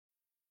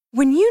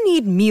When you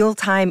need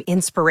mealtime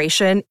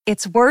inspiration,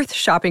 it's worth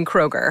shopping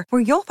Kroger,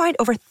 where you'll find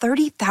over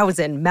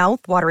 30,000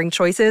 mouth-watering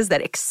choices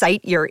that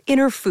excite your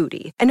inner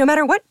foodie. And no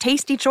matter what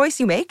tasty choice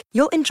you make,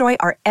 you'll enjoy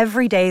our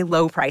everyday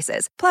low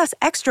prices, plus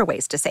extra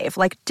ways to save,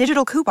 like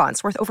digital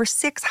coupons worth over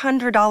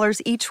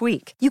 $600 each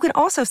week. You can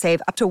also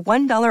save up to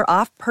 $1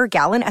 off per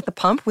gallon at the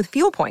pump with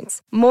fuel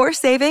points. More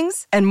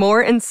savings and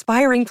more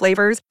inspiring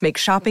flavors make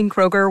shopping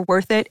Kroger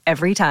worth it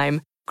every time.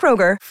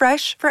 Kroger,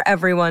 fresh for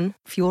everyone.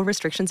 Fuel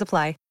restrictions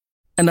apply.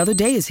 Another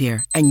day is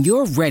here, and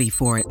you're ready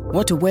for it.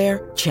 What to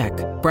wear? Check.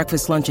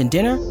 Breakfast, lunch, and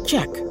dinner?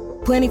 Check.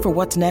 Planning for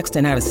what's next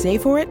and how to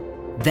save for it?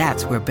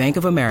 That's where Bank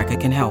of America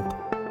can help.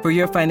 For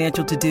your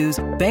financial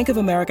to-dos, Bank of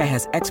America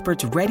has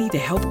experts ready to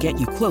help get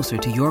you closer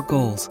to your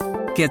goals.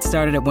 Get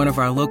started at one of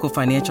our local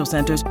financial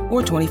centers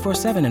or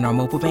 24/7 in our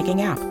mobile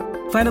banking app.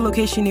 Find a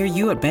location near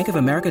you at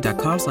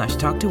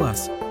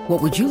bankofamerica.com/talktous.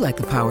 What would you like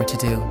the power to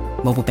do?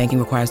 Mobile banking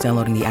requires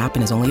downloading the app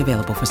and is only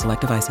available for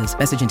select devices.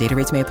 Message and data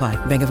rates may apply.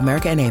 Bank of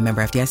America N.A.,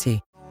 member FDIC.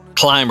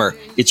 Climber,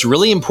 it's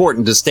really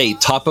important to stay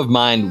top of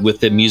mind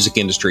with the music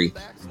industry,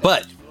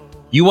 but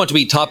you want to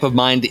be top of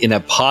mind in a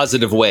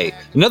positive way.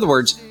 In other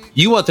words,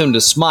 you want them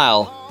to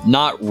smile,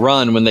 not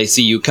run when they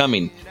see you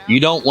coming. You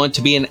don't want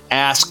to be an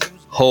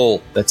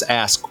ask-hole. That's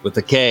ask with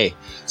a K.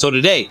 So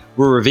today,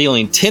 we're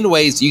revealing 10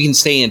 ways you can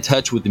stay in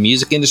touch with the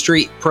music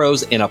industry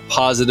pros in a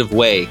positive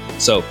way.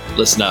 So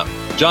listen up.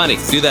 Johnny,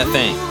 do that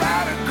thing.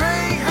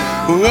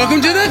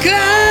 Welcome to the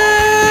Climb!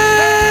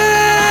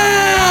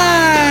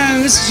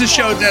 This is a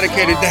show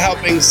dedicated to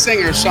helping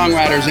singers,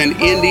 songwriters, and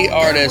indie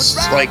artists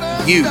like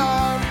you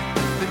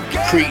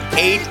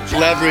create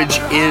leverage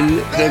in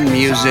the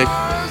music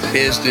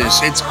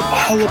business. It's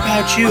all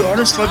about you.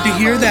 Artists love to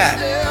hear that.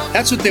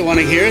 That's what they want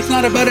to hear. It's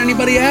not about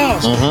anybody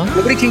else.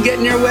 Nobody can get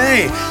in your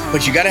way.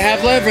 But you got to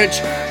have leverage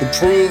to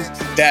prove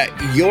that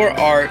your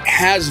art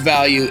has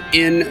value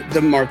in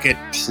the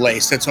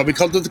marketplace. That's why we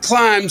call it The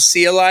Climb,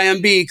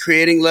 CLIMB,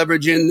 creating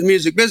leverage in the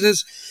music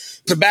business.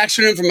 It's a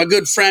Baxter from my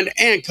good friend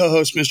and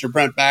co-host, Mr.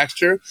 Brent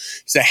Baxter.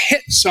 He's a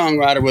hit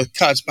songwriter with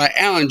cuts by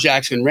Alan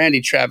Jackson, Randy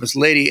Travis,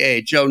 Lady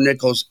A, Joe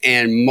Nichols,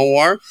 and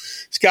more.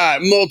 He's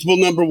got multiple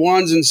number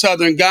ones in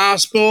Southern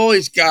Gospel.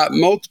 He's got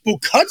multiple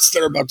cuts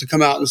that are about to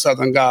come out in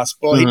Southern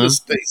Gospel.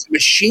 He's a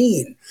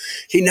machine.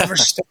 He never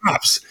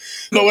stops.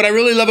 But what I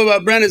really love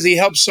about Brent is he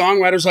helps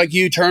songwriters like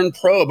you turn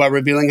pro by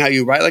revealing how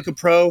you write like a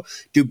pro,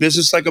 do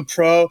business like a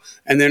pro,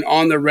 and then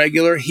on the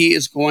regular, he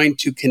is going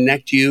to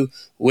connect you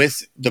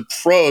with the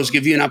pros,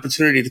 give you an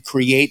opportunity to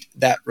create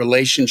that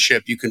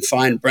relationship. You can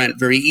find Brent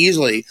very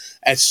easily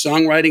at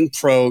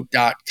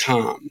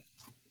songwritingpro.com.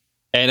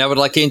 And I would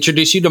like to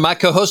introduce you to my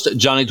co-host,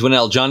 Johnny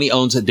Dwinell. Johnny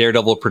owns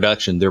Daredevil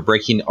Production. They're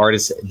breaking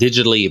artists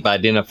digitally by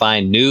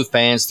identifying new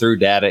fans through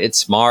data. It's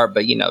smart,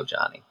 but you know,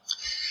 Johnny.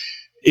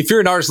 If you're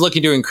an artist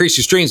looking to increase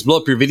your streams, blow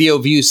up your video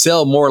views,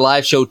 sell more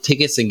live show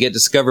tickets, and get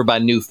discovered by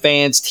new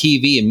fans,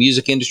 TV, and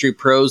music industry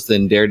pros,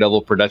 then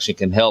Daredevil Production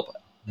can help.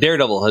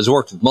 Daredevil has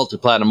worked with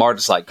multi-platinum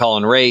artists like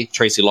Colin Ray,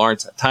 Tracy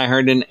Lawrence, Ty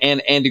Herndon,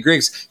 and Andy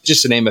Griggs,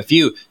 just to name a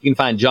few. You can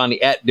find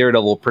Johnny at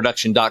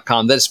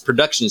daredevilproduction.com. That is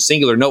production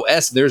singular, no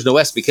S. There's no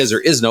S because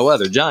there is no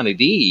other. Johnny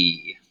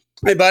D.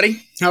 Hey,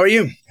 buddy. How are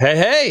you?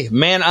 Hey,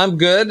 man, I'm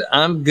good.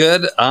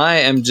 I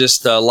am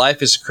just,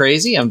 life is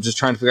crazy. I'm just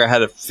trying to figure out how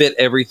to fit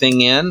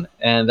everything in,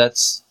 and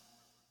that's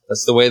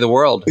the way of the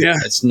world. Yeah.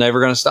 It's never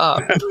going to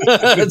stop.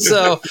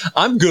 So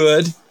I'm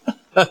good.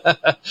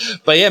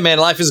 But yeah, man,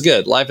 life is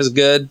good.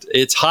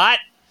 It's hot.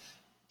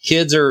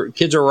 Kids are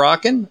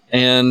rocking,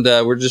 and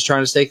we're just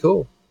trying to stay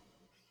cool.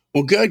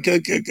 Well, good.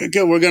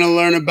 We're going to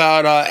learn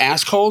about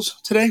assholes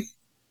today.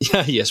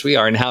 Yeah, yes, we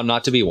are, and how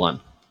not to be one.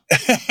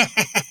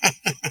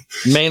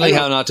 Mainly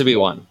how not to be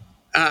one.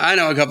 I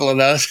know a couple of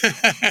those.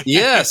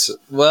 Yes.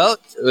 Well,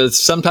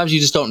 sometimes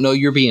you just don't know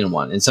you're being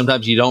one, and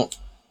sometimes you don't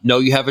know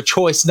you have a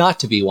choice not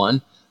to be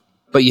one,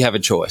 but you have a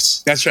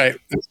choice. That's right.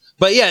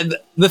 But yeah,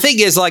 the thing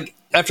is, like,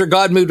 after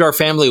God moved our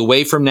family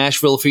away from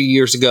Nashville a few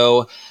years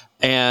ago,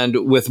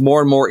 and with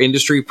more and more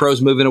industry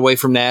pros moving away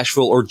from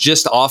Nashville or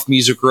just off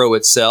Music Row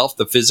itself,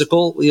 the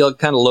physical,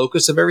 kind of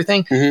locus of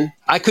everything,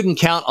 I couldn't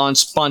count on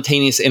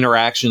spontaneous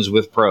interactions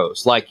with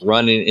pros, like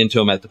running into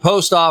them at the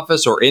post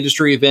office or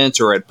industry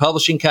events or at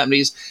publishing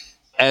companies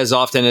as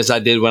often as I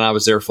did when I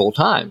was there full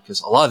time,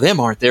 because a lot of them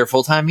aren't there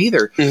full time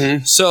either.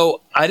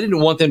 So I didn't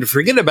want them to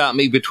forget about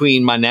me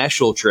between my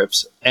Nashville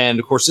trips.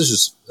 And of course, this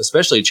was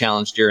especially a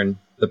challenge during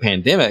the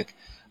pandemic.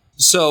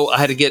 So I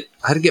had to get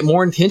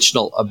more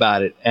intentional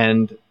about it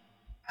and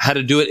how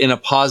to do it in a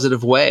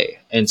positive way.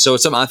 And so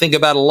it's something I think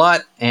about a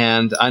lot.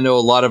 And I know a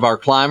lot of our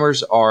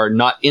climbers are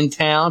not in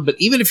town, but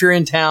even if you're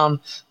in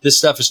town, this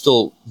stuff is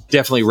still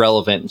definitely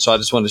relevant. And so I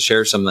just wanted to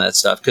share some of that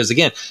stuff. Because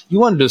again, you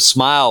want them to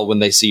smile when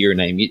they see your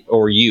name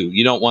or you.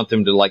 You don't want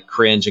them to like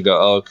cringe and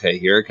go, oh, okay,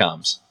 here it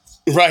comes.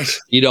 Right.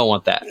 You don't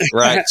want that.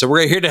 Right. So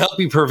we're here to help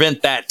you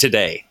prevent that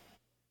today.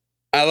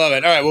 I love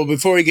it. All right. Well,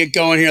 before we get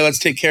going here, let's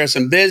take care of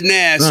some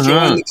business.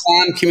 Join the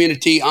Climb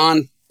community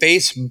on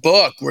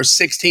Facebook. We're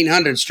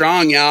 1,600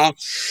 strong, y'all.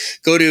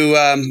 Go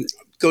to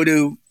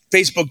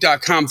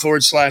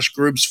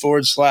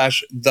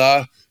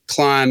Facebook.com/groups/the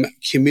climb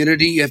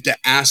community. You have to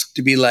ask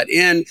to be let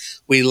in.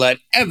 We let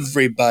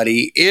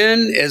everybody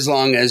in as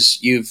long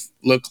as you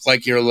look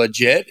like you're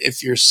legit.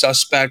 If you're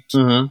suspect,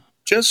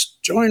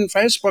 just joined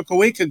Facebook a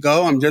week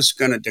ago. I'm just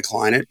going to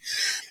decline it.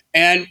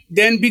 And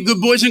then be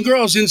good boys and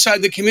girls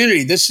inside the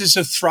community. This is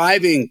a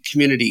thriving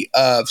community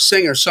of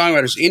singers,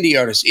 songwriters, indie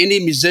artists,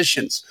 indie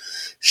musicians,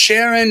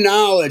 sharing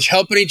knowledge,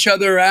 helping each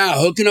other out,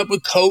 hooking up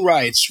with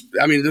co-writes.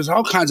 I mean, there's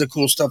all kinds of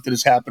cool stuff that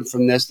has happened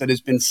from this that has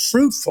been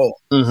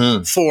fruitful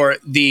for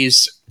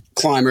these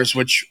climbers,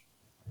 which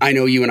I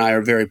know you and I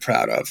are very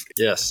proud of.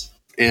 Yes.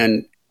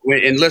 And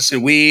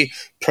listen, we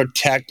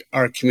protect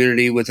our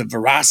community with a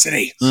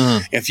veracity.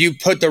 If you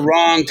put the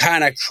wrong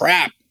kind of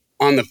crap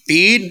on the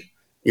feed,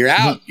 you're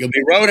out. You'll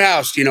be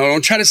roadhoused.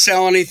 Don't try to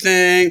sell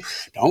anything.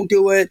 Don't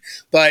do it.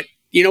 But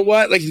you know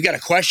what? Like, if you got a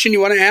question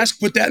you want to ask,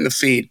 put that in the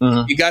feed.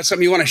 You got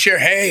something you want to share.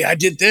 Hey, I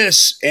did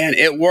this and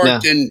it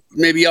worked, and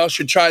maybe y'all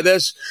should try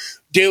this.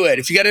 Do it.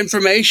 If you got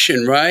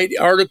information, right?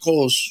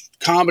 Articles,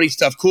 comedy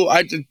stuff. Cool.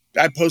 I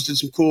posted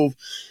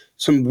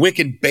some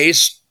wicked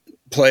bass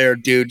player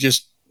dude,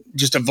 just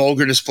a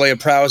vulgar display of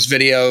prowess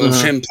video of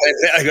him playing.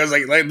 I was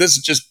like, this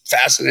is just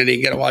fascinating.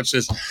 You got to watch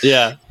this.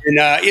 Yeah. And,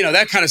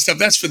 that kind of stuff,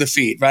 that's for the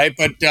feed, right?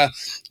 But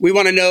we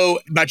want to know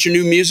about your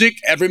new music.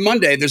 Every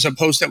Monday, there's a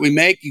post that we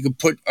make. You can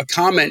put a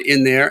comment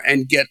in there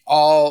and get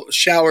all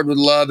showered with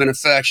love and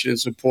affection and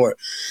support.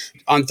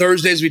 On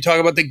Thursdays, we talk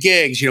about the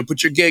gigs.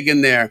 Put your gig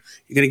in there.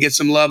 You're going to get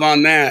some love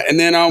on that. And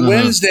then on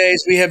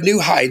Wednesdays, we have New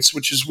Heights,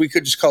 which is, we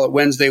could just call it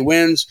Wednesday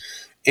Wins.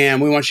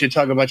 And we want you to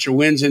talk about your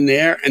wins in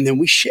there, and then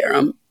we share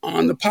them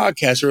on the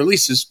podcast, or at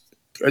least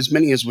as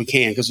many as we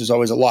can, because there's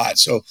always a lot.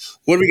 So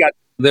what do we got?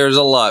 There's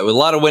a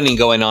lot of winning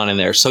going on in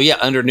there. So yeah,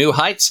 under New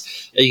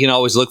Heights, you can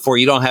always look for,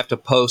 you don't have to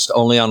post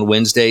only on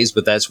Wednesdays,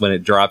 but that's when it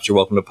drops. You're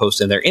welcome to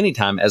post in there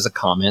anytime as a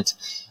comment,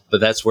 but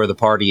that's where the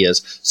party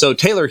is. So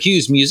Taylor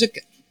Hughes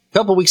Music,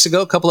 a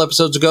couple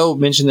episodes ago,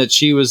 mentioned that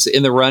she was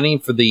in the running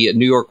for the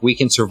New York We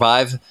Can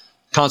Survive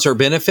concert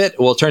benefit.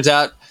 Well, it turns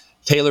out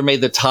Taylor made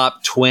the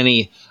top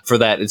 20 for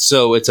that. And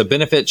so it's a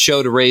benefit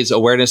show to raise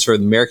awareness for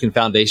the American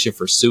Foundation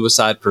for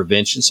Suicide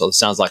Prevention. So it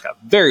sounds like a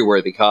very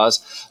worthy cause.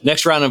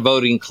 Next round of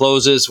voting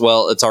closes.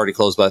 Well, it's already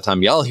closed by the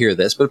time y'all hear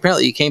this, but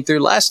apparently you came through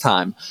last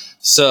time.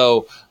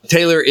 So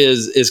Taylor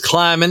is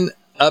climbing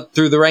up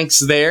through the ranks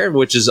there,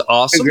 which is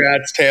awesome.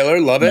 Congrats,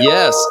 Taylor. Love it.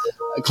 Yes.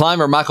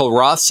 Climber Michael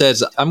Roth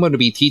says, I'm going to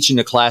be teaching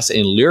a class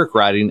in lyric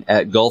writing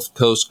at Gulf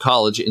Coast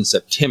College in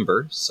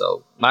September.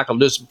 So Michael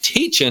does some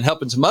teaching,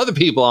 helping some other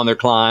people on their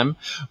climb,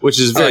 which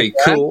is very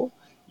cool.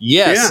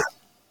 Yes. Yeah.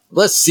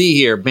 Let's see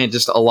here. Man,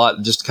 just a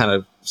lot, just kind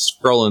of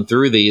scrolling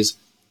through these.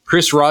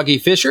 Chris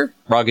Roggy Fisher,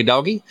 Roggy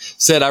Doggy,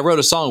 said, I wrote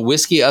a song,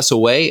 Whiskey Us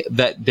Away,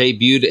 that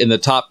debuted in the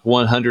top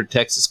 100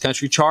 Texas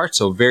country chart.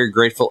 So very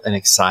grateful and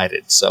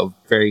excited. So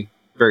very,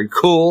 very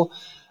cool.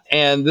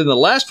 And then the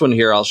last one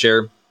here I'll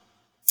share.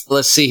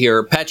 Let's see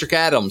here. Patrick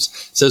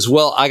Adams says,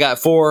 well, I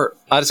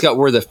just got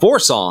word that 4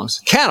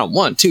 songs, count them,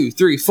 1, 2,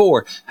 3,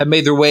 4, have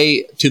made their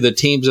way to the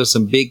teams of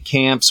some big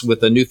camps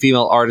with a new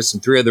female artist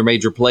and 3 other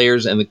major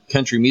players in the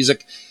country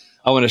music.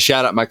 I want to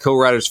shout out my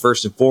co-writers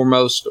first and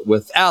foremost.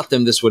 Without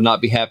them, this would not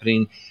be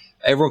happening.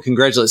 Everyone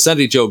congratulate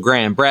Sunday Joe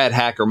Graham, Brad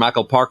Hacker,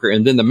 Michael Parker,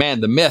 and then the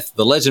man, the myth,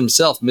 the legend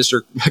himself,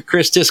 Mr.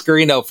 Chris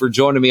Tiscarino, for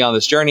joining me on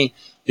this journey.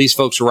 These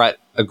folks write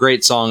a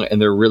great song, and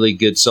they're really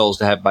good souls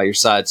to have by your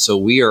side. So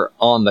we are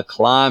on the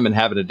climb and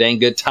having a dang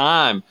good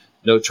time.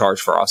 No charge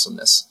for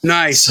awesomeness.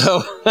 Nice.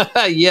 So,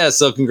 yeah,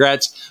 so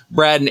congrats,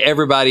 Brad, and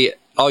everybody,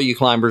 all you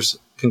climbers.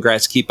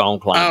 Congrats. Keep on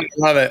climbing.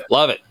 Love it.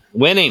 Love it.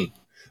 Winning,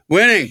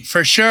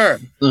 for sure.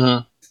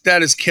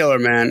 That is killer,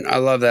 man. I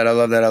love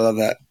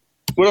that.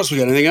 What else we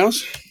got? Anything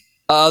else?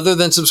 Other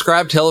than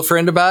subscribe, tell a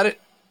friend about it.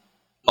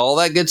 All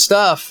that good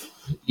stuff.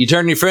 You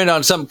turn your friend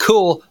on something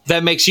cool,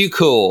 that makes you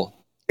cool.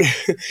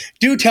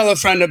 Do tell a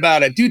friend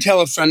about it.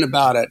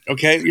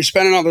 Okay. You're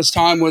spending all this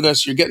time with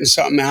us. You're getting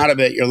something out of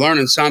it. You're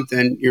learning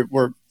something.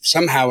 We're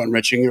somehow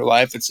enriching your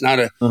life. It's not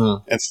a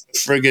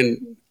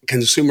friggin'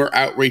 consumer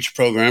outreach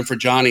program for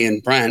Johnny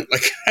and Brent.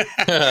 Like,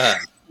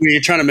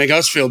 you're trying to make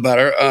us feel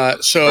better.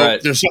 So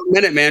there's something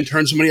in it, man.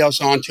 Turn somebody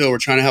else on too. We're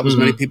trying to help as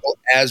many people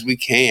as we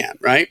can.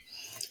 Right.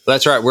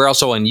 That's right. We're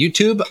also on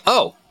YouTube.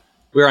 Oh,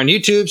 we're on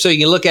YouTube. So you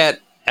can look at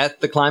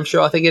The Climb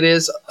Show, I think it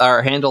is,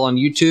 our handle on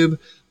YouTube.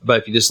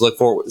 But if you just look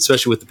for,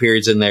 especially with the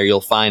periods in there,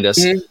 you'll find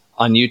us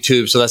on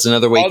YouTube. So that's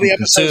another way you can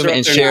consume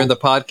and share the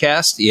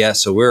podcast. Yeah,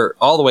 so we're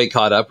all the way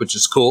caught up, which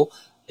is cool.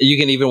 You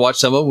can even watch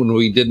some of when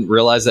we didn't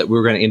realize that we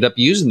were going to end up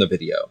using the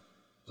video.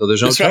 So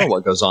there's no telling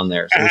what goes on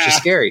there. So it's just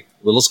scary.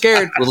 A little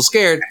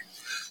scared.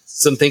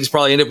 Some things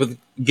probably end up with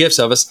gifts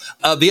of us.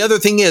 The other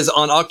thing is,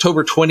 on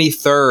October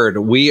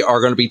 23rd, we are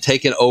going to be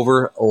taking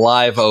over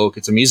Live Oak.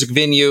 It's a music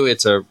venue.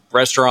 It's a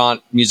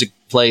restaurant, music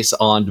place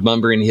on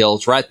Demumbrian Hill.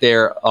 It's right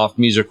there off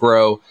Music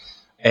Row.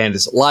 And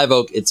it's Live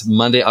Oak. It's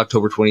Monday,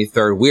 October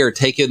 23rd. We are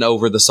taking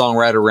over the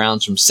songwriter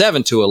rounds from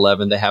 7 to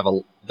 11. They have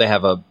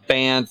a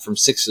band from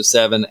 6 to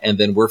 7. And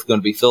then we're going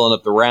to be filling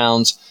up the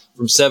rounds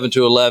from 7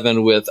 to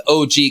 11 with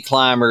OG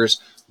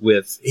climbers,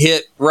 with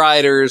hit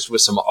writers,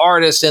 with some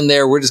artists in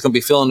there. We're just going to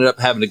be filling it up,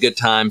 having a good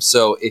time.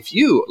 So if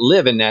you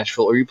live in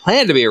Nashville or you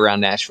plan to be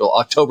around Nashville,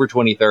 October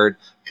 23rd,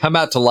 come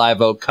out to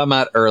Live Oak, come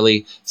out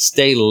early,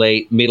 stay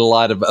late, meet a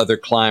lot of other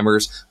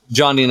climbers.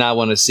 Johnny and I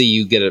want to see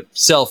you, get a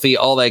selfie,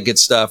 all that good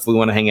stuff. We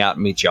want to hang out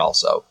and meet you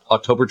also.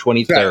 October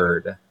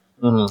 23rd. Right.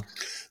 Mm-hmm.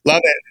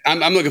 Love it.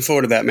 I'm looking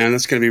forward to that, man.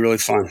 That's going to be really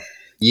fun.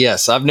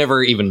 Yes, I've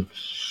never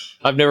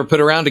put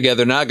a round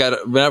together. Now I've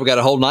got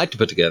a whole night to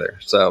put together.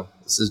 So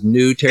this is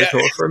new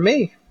territory for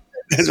me.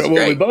 That's what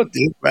we both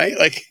do, right?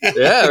 Like, yeah,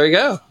 there we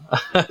go.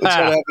 Let's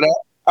wrap it up.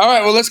 All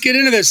right, well, let's get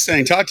into this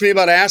thing. Talk to me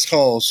about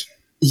assholes.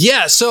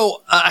 Yeah,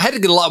 so I had to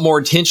get a lot more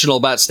intentional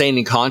about staying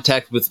in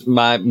contact with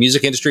my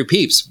music industry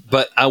peeps,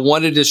 but I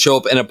wanted to show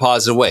up in a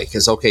positive way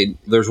because, okay,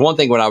 there's one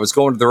thing when I was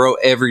going to the road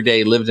every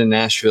day, lived in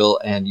Nashville,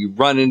 and you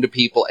run into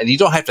people, and you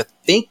don't have to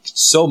think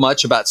so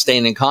much about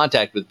staying in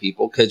contact with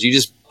people because you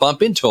just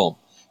bump into them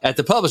at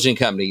the publishing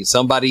company.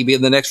 Somebody be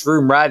in the next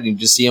room writing, you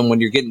just see them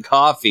when you're getting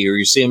coffee, or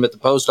you see them at the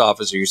post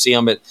office, or you see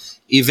them at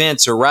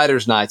events or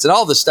writers' nights and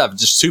all this stuff.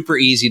 It's just super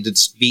easy to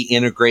just be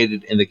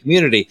integrated in the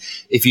community.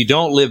 If you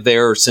don't live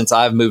there, or since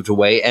I've moved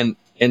away, and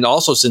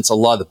also since a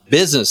lot of the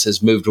business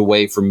has moved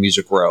away from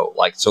Music Row,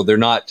 like, so they're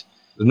not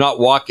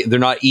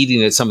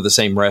eating at some of the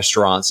same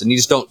restaurants, and you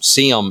just don't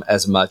see them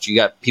as much. You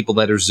got people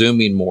that are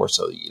Zooming more,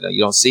 so you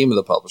don't see them in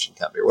the publishing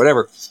company or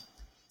whatever.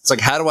 It's like,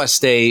 how do I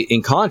stay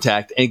in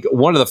contact? And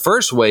one of the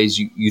first ways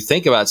you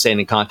think about staying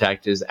in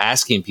contact is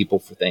asking people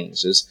for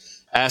things, is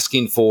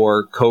asking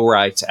for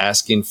co-writes,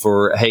 asking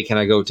for, hey, can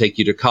I go take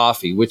you to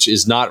coffee? Which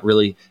is not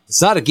really,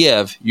 it's not a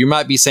give. You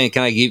might be saying,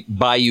 can I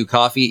buy you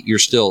coffee?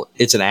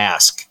 It's an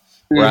ask,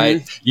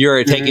 right?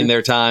 You're taking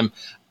their time.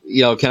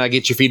 Can I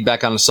get your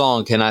feedback on a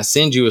song? Can I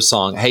send you a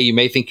song? Hey, you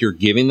may think you're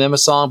giving them a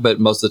song, but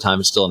most of the time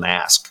it's still an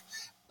ask.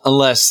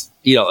 Unless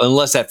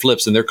that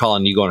flips and they're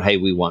calling you going, hey,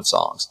 we want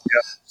songs.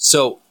 Yeah.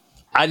 So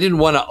I didn't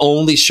want to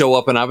only show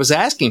up and I was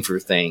asking for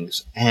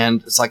things.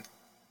 And it's like,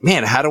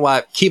 man, how do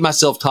I keep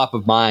myself top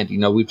of mind?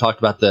 We've talked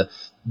about the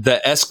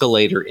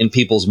escalator in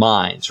people's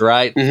minds,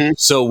 right? Mm-hmm.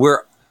 So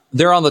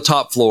they're on the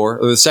top floor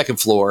or the second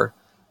floor,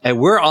 and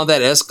we're on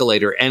that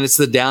escalator, and it's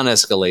the down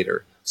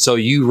escalator. So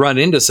you run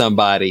into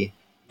somebody,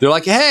 they're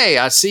like, hey,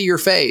 I see your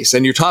face,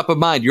 and you're top of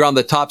mind. You're on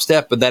the top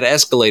step of that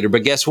escalator,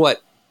 but guess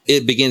what?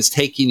 It begins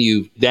taking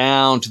you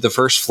down to the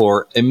first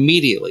floor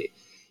immediately.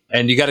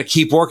 And you got to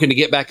keep working to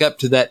get back up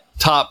to that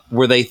top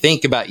where they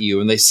think about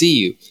you and they see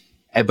you.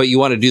 But you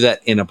want to do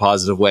that in a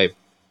positive way.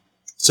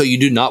 So you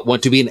do not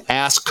want to be an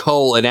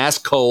asshole. An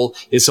asshole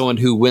is someone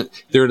who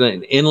they're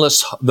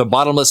the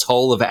bottomless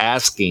hole of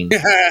asking.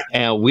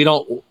 And we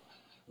don't,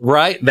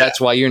 right? That's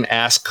why you're an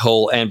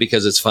asshole, and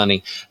because it's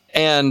funny.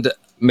 And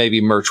maybe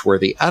merch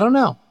worthy. I don't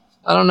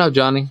know,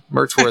 Johnny.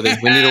 Merch worthy.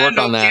 We need to work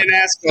on that.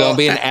 Don't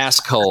be an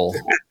asshole.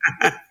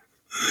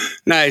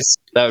 Nice.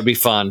 That would be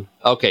fun.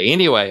 Okay.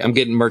 Anyway, I'm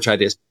getting merch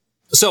ideas.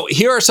 So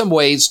here are some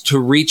ways to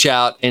reach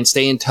out and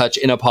stay in touch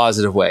in a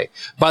positive way.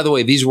 By the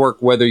way, these work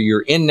whether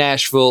you're in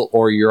Nashville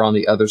or you're on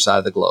the other side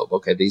of the globe.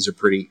 Okay.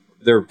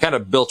 They're kind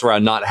of built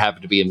around not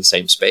having to be in the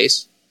same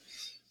space.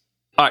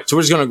 All right. So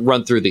we're just going to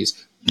run through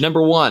these.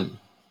 Number one,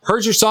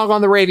 heard your song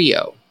on the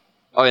radio.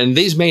 Oh, and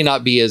these may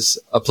not be as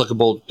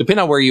applicable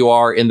depending on where you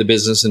are in the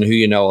business and who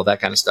you know, all that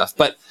kind of stuff.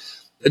 But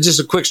just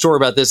a quick story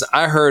about this.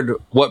 I heard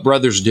What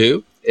Brothers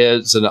Do.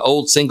 It's an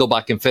old single by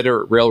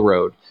Confederate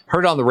Railroad.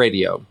 Heard on the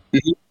radio.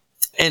 Mm-hmm.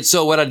 And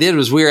so what I did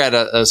was we were at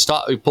a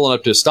stop, pulling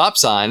up to a stop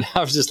sign.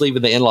 I was just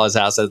leaving the in-laws'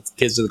 house. I had the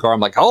kids in the car. I'm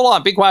like, hold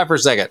on, be quiet for a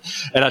second.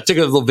 And I took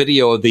a little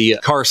video of the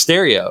car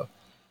stereo.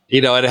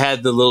 It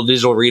had the little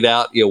digital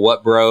readout,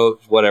 what bro,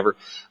 whatever.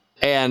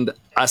 And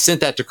I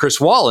sent that to Chris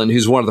Wallen,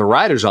 who's one of the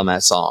writers on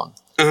that song.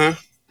 Uh-huh.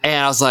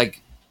 And I was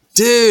like,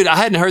 dude, I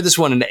hadn't heard this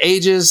one in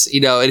ages.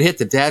 It hit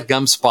the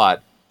dadgum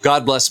spot.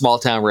 God bless small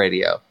town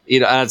radio.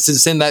 I'd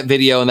send that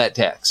video and that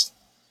text.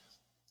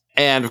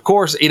 And of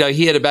course, he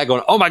had it back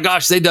going, oh my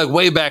gosh, they dug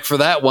way back for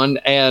that one.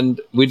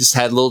 And we just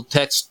had a little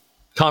text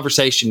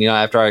conversation,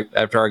 after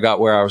I got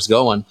where I was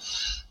going.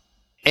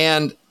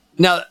 And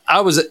now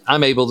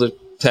I'm able to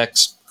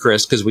text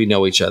Chris because we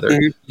know each other.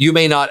 Mm-hmm. You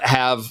may not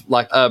have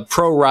like a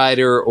pro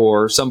writer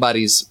or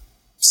somebody's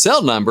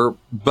cell number,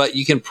 but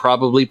you can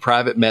probably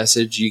private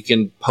message. You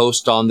can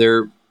post on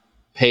their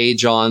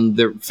page, on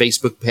their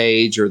Facebook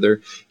page or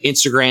their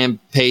Instagram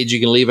page. You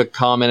can leave a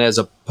comment as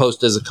a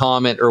post as a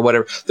comment or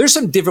whatever. There's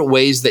some different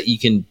ways that you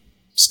can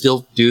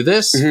still do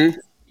this, mm-hmm.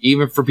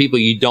 even for people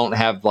you don't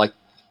have like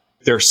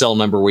their cell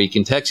number where you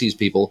can text these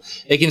people.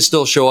 It can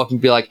still show up and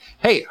be like,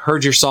 hey,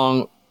 heard your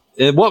song.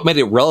 And what made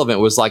it relevant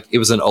was like it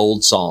was an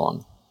old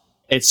song.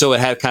 And so it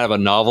had kind of a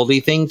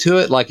novelty thing to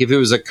it. Like if it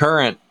was a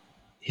current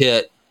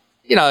hit,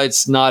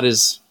 it's not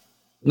as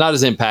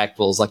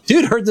impactful. It's like,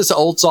 dude, heard this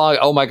old song.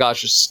 Oh my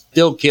gosh, it's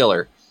still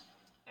killer.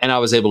 And I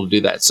was able to do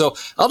that. So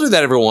I'll do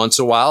that every once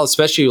in a while,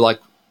 especially like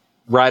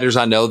writers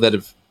I know that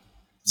have,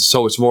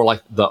 so it's more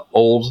like the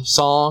old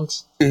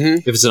songs. Mm-hmm.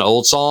 If it's an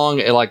old song,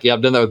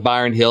 I've done that with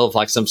Byron Hill. If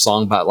like some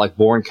song about like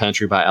Born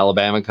Country by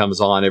Alabama comes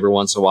on every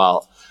once in a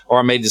while, or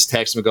I may just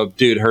text him and go,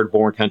 dude, heard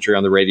Born Country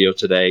on the radio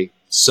today.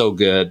 So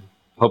good.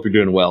 Hope you're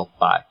doing well.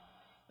 Bye.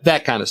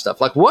 That kind of stuff.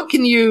 Like, what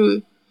can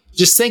you,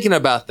 just thinking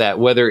about that,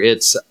 whether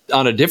it's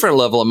on a different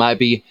level, it might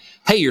be,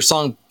 hey, your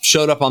song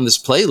showed up on this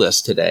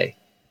playlist today.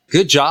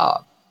 Good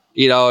job.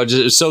 You know,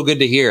 it's so good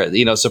to hear it.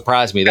 You know,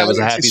 surprised me. That was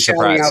a happy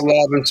surprise. Shouting out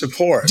love and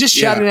support. Just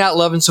shouting out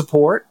love and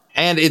support.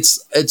 And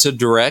it's a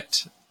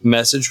direct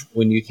message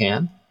when you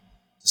can.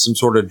 Some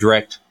sort of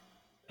direct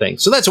thing.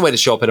 So that's a way to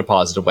show up in a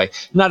positive way.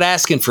 I'm not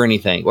asking for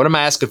anything. What am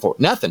I asking for?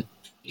 Nothing.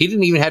 He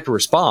didn't even have to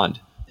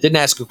respond. Didn't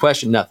ask a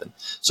question. Nothing.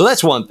 So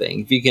that's one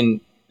thing.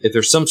 If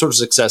there's some sort of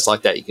success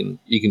like that,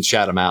 you can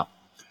shout them out.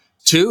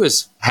 2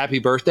 is happy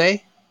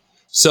birthday.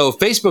 So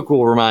Facebook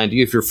will remind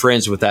you if you're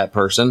friends with that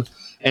person.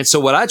 And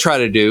so what I try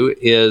to do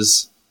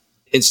is,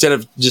 instead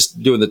of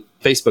just doing the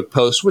Facebook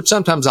post, which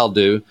sometimes I'll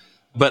do,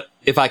 but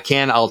if I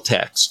can, I'll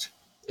text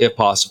if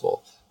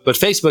possible. But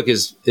Facebook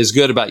is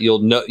good about,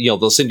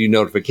 they'll send you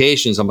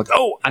notifications. I'm like,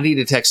 oh, I need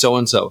to text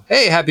so-and-so.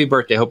 Hey, happy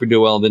birthday. Hope you're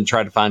doing well. And then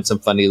try to find some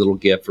funny little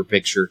gift or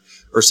picture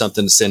or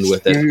something to send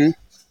with it. Mm-hmm.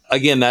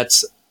 Again,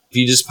 if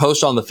you just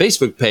post on the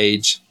Facebook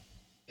page,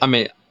 I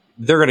mean,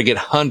 they're going to get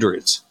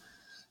hundreds,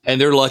 and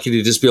they're lucky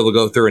to just be able to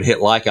go through and hit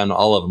like on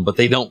all of them, but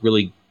they don't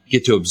really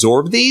get to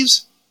absorb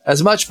these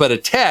as much. But a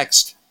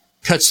text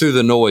cuts through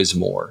the noise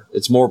more.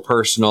 It's more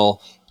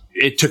personal.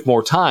 It took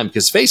more time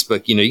because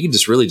Facebook, you can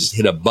just really just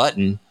hit a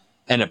button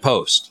and it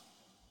posts.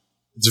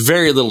 It's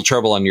very little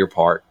trouble on your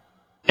part,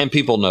 and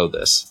people know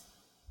this.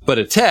 But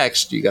a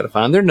text, you got to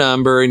find their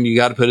number and you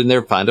got to put in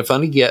there, find a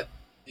funny get.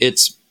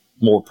 It's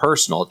more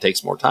personal. It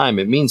takes more time.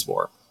 It means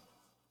more.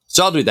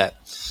 So I'll do that.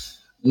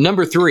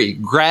 Number 3,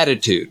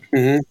 gratitude.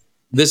 Mm-hmm.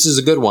 This is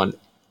a good one.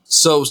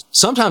 So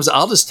sometimes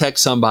I'll just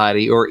text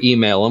somebody or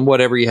email them,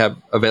 whatever you have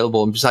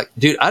available, and just like,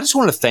 dude, I just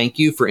want to thank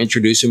you for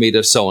introducing me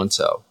to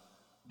so-and-so.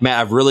 Man,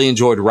 I've really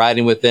enjoyed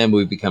riding with them.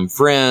 We've become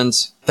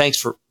friends. Thanks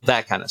for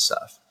that kind of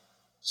stuff.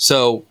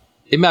 So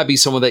it might be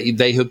someone that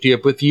they hooked you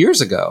up with years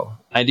ago.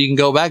 And you can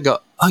go back and go,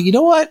 oh, you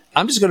know what?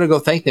 I'm just going to go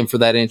thank them for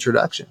that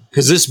introduction.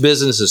 Because this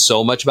business is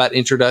so much about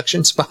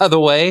introductions, by the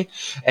way,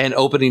 and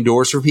opening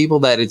doors for people,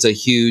 that it's a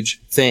huge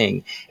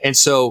thing. And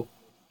so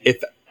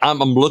if I'm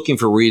looking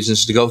for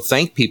reasons to go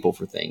thank people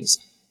for things.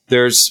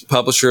 There's a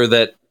publisher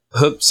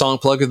Song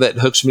Plugger that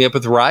hooks me up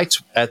with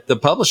rights at the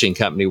publishing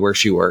company where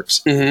she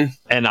works. Mm-hmm.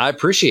 And I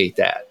appreciate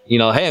that.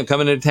 Hey, I'm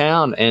coming into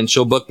town, and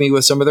she'll book me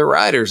with some of their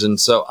writers. And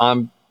so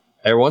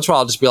every once in a while,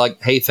 I'll just be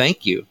like, hey,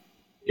 thank you.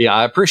 Yeah,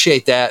 I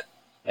appreciate that.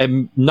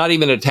 And not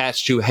even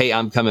attached to, hey,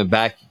 I'm coming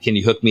back. Can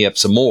you hook me up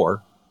some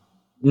more?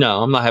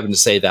 No, I'm not having to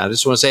say that. I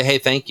just want to say, hey,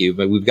 thank you.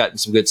 But we've gotten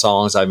some good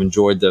songs. I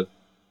enjoy the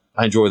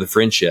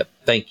friendship.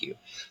 Thank you.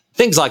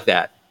 Things like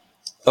that.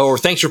 Or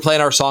thanks for playing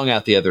our song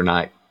out the other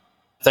night.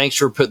 Thanks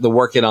for putting the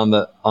work in on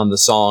the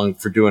song,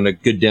 for doing a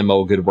good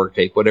demo, good work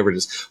tape, whatever it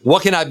is.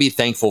 What can I be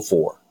thankful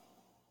for?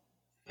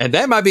 And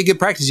that might be good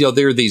practice.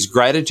 There are these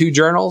gratitude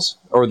journals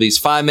or these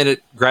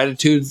 5-minute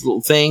gratitude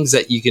things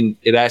that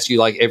it asks you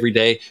like every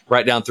day,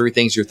 write down 3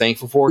 things you're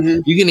thankful for.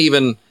 Mm-hmm. You can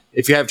even,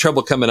 if you have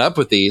trouble coming up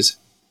with these,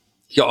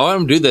 I'm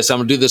going to do this. I'm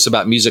going to do this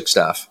about music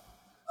stuff,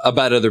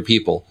 about other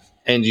people.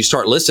 And you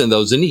start listing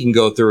those, and you can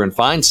go through and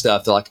find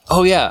stuff. They're like,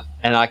 oh, yeah.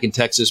 And I can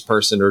text this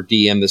person or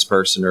DM this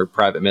person or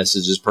private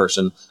message this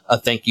person a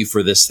thank you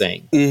for this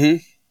thing. Mm-hmm.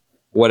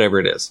 Whatever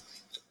it is.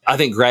 I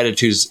think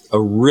gratitude is a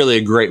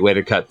great way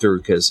to cut through,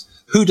 because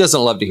who doesn't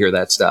love to hear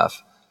that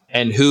stuff?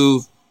 And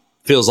who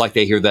feels like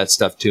they hear that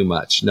stuff too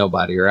much?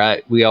 Nobody,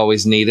 right? We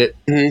always need it.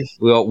 Mm-hmm.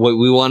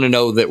 We want to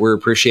know that we're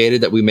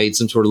appreciated, that we made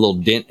some sort of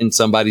little dent in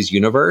somebody's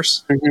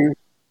universe. Mm-hmm.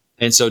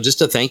 And so just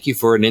to thank you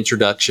for an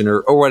introduction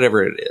or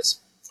whatever it is.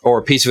 Or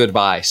a piece of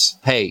advice.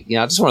 Hey,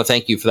 I just want to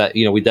thank you for that.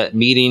 We had that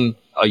meeting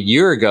a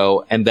year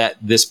ago, and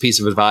this piece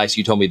of advice,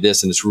 you told me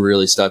this, and it's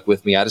really stuck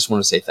with me. I just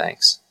want to say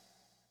thanks.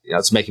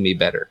 It's making me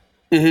better.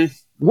 Mm-hmm.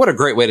 What a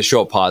great way to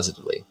show up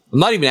positively. I'm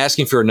not even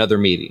asking for another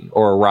meeting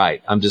or a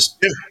write. I'm just,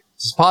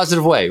 it's a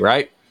positive way,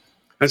 right?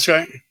 That's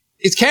right.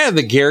 It's kind of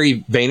the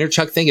Gary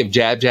Vaynerchuk thing of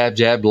jab, jab,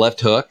 jab, left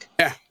hook.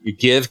 Yeah. You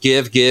give,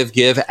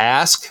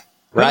 ask,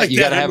 right? You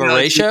got to have a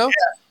ratio. Yeah.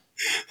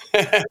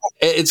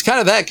 It's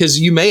kind of that, because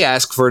you may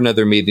ask for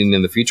another meeting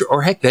in the future,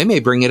 or heck, they may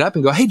bring it up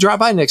and go, hey,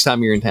 drop by next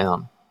time you're in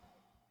town,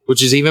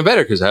 which is even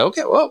better, because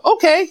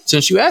okay,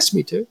 since you asked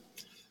me to.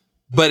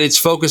 But it's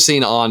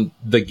focusing on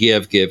the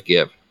give.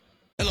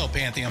 Hello,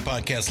 Pantheon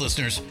Podcast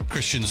listeners.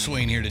 Christian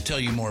Swain here to tell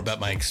you more about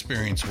my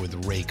experience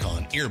with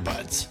Raycon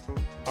earbuds.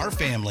 Our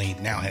family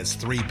now has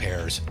 3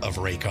 pairs of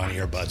Raycon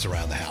earbuds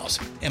around the house,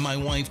 and my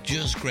wife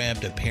just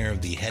grabbed a pair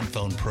of the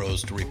Headphone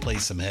Pros to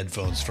replace some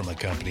headphones from a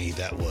company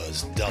that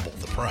was double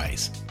the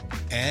price.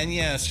 And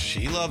yes,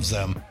 she loves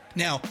them.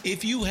 Now,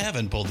 if you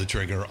haven't pulled the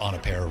trigger on a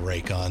pair of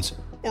Raycons,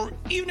 or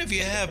even if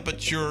you have,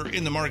 but you're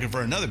in the market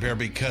for another pair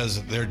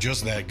because they're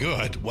just that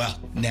good, well,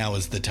 now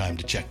is the time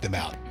to check them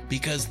out,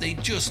 because they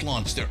just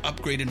launched their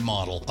upgraded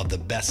model of the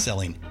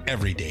best-selling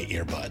everyday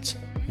earbuds.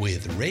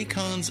 With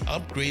Raycon's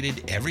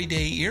upgraded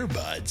everyday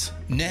earbuds,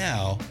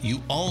 now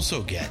you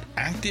also get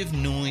active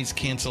noise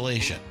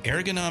cancellation,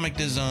 ergonomic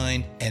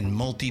design, and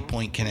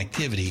multi-point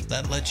connectivity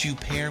that lets you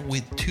pair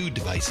with 2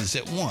 devices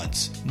at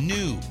once.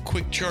 New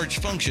quick charge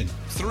function,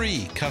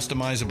 3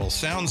 customizable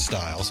sound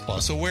styles,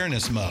 plus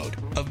awareness mode.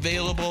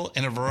 Available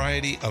in a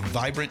variety of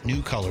vibrant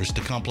new colors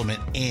to complement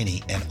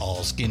any and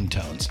all skin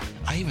tones.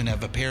 I even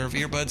have a pair of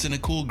earbuds in a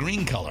cool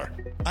green color.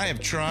 I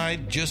have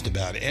tried just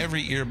about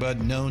every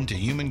earbud known to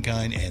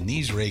humankind, and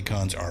these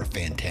Raycons are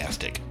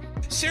fantastic.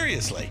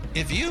 Seriously,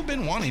 if you've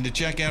been wanting to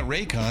check out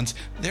Raycons,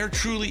 there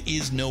truly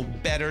is no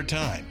better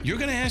time. You're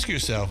going to ask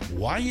yourself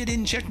why you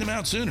didn't check them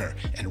out sooner,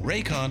 and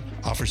Raycon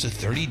offers a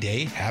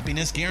 30-day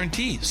happiness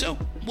guarantee. So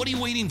what are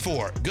you waiting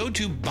for? Go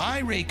to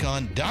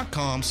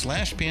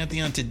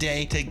buyraycon.com/Pantheon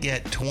today to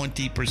get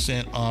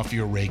 20% off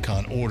your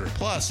Raycon order,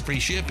 plus free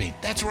shipping.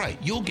 That's right,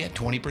 you'll get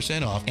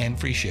 20% off and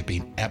free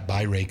shipping at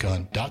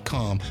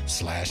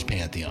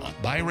buyraycon.com/Pantheon.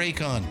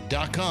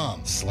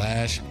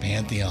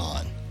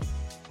 buyraycon.com/Pantheon.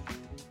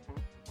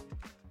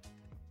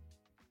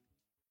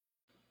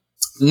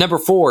 Number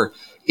 4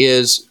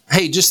 is,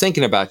 hey, just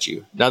thinking about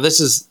you. Now, this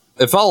is,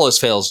 if all else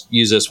fails,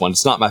 use this one.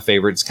 It's not my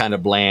favorite. It's kind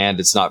of bland.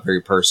 It's not very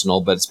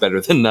personal, but it's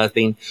better than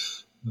nothing.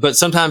 But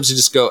sometimes you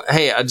just go,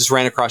 hey, I just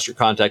ran across your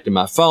contact in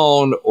my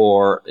phone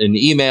or an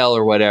email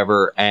or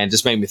whatever, and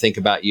just made me think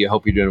about you. I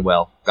hope you're doing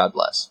well. God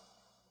bless.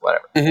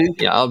 Whatever.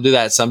 Mm-hmm. Yeah, I'll do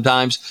that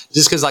sometimes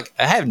just because, like,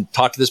 I haven't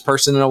talked to this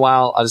person in a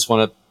while. I just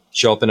want to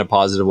show up in a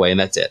positive way, and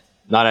that's it.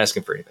 Not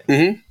asking for anything.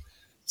 Mm-hmm.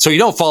 So you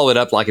don't follow it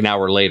up like an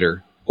hour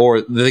later.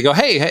 Or they go,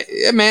 hey,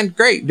 man,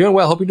 great, doing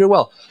well. Hope you're doing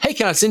well. Hey,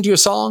 can I send you a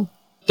song?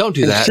 Don't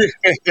do that.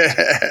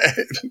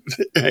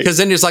 Because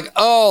then it's like,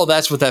 oh,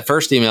 that's what that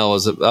first email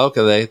was.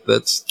 Okay,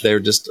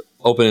 they're just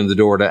opening the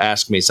door to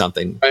ask me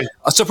something. Right.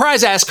 A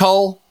surprise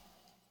asshole.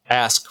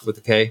 Ask with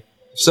a K.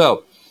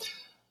 So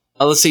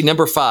let's see,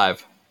 number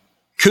 5,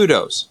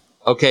 kudos.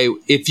 Okay,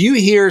 if you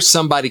hear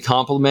somebody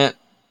compliment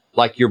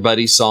like your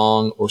buddy's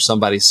song or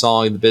somebody's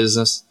song in the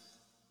business,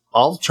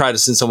 I'll try to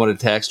send someone a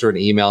text or an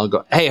email and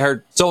go, hey, I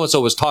heard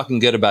so-and-so was talking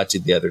good about you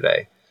the other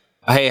day.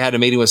 Hey, I had a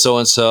meeting with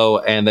so-and-so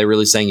and they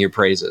really sang your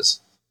praises.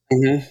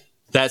 Mm-hmm.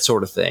 That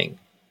sort of thing.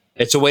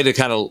 It's a way to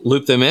kind of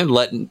loop them in,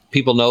 letting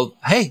people know,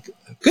 hey,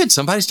 good,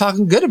 somebody's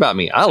talking good about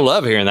me. I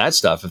love hearing that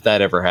stuff if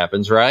that ever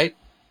happens, right?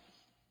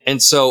 And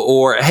so,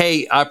 or,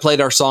 hey, I played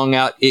our song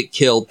out. It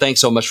killed.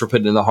 Thanks so much for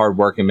putting in the hard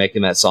work and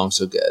making that song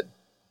so good.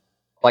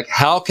 Like,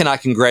 how can I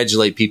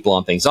congratulate people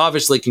on things?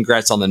 Obviously,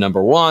 congrats on the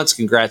number ones.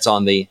 Congrats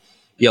on the,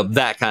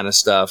 that kind of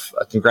stuff.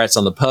 Congrats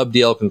on the pub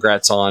deal.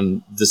 Congrats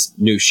on this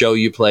new show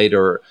you played.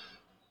 Or,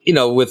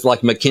 with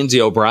like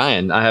Mackenzie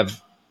O'Brien,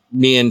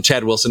 me and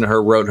Chad Wilson and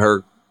her wrote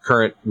her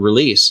current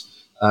release,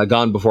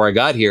 Gone Before I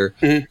Got Here.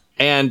 Mm-hmm.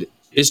 And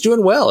it's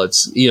doing well.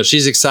 It's,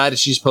 she's excited.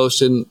 She's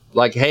posting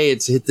like, hey,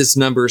 it's hit this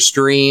number of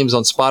streams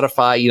on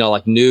Spotify,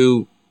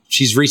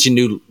 she's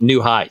reaching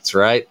new heights.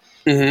 Right.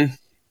 Mm-hmm.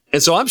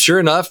 And so I'm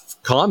sure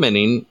enough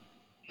commenting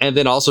and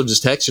then also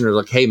just texting her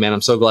like, hey man,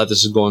 I'm so glad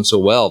this is going so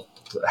well.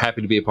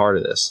 Happy to be a part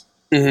of this.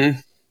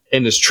 Mm-hmm.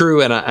 And it's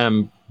true. And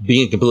I'm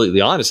being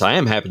completely honest. I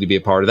am happy to be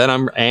a part of that. I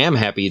am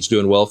happy it's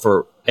doing well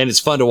and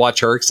it's fun to watch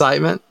her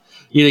excitement.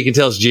 You can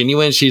tell it's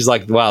genuine. She's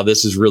like, wow,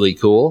 this is really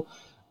cool.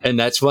 And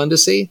that's fun to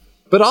see.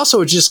 But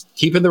also it's just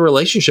keeping the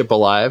relationship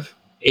alive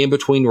in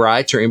between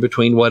rights or in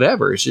between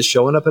whatever. It's just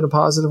showing up in a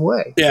positive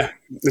way. Yeah,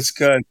 that's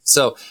good.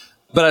 So,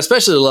 but I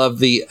especially love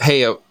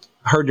hey, I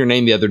heard your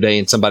name the other day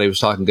and somebody was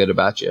talking good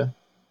about you.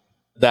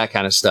 That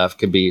kind of stuff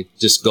can be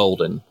just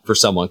golden for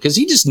someone because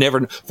you just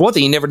never, for one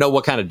thing, you never know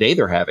what kind of day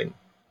they're having.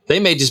 They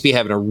may just be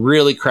having a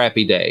really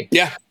crappy day.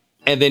 Yeah.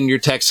 And then your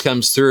text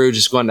comes through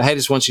just going, hey,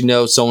 just want you to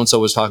know so-and-so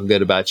was talking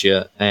good about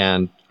you.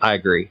 And I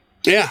agree.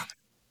 Yeah.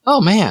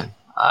 Oh, man.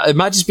 It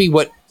might just be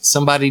what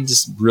somebody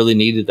just really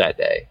needed that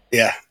day.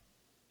 Yeah.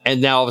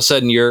 And now all of a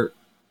sudden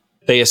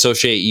they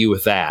associate you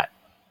with that.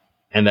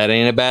 And that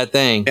ain't a bad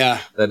thing.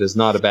 Yeah. That is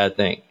not a bad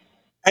thing.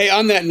 Hey,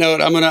 on that note,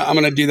 I'm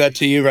gonna do that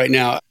to you right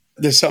now.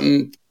 There's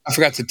something I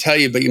forgot to tell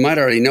you, but you might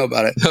already know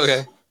about it.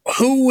 Okay.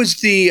 Who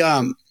was the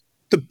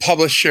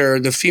publisher,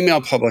 the female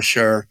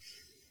publisher?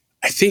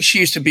 I think she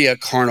used to be at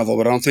Carnival,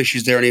 but I don't think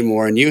she's there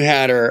anymore. And you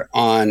had her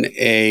on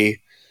a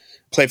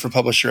Play for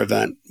Publisher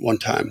event one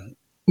time.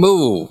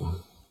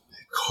 Ooh,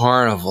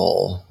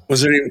 Carnival.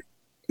 Was her name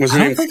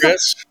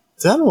Chris?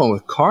 Is that the one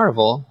with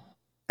Carnival?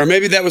 Or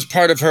maybe that was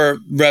part of her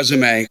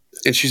resume,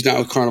 and she's not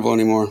with Carnival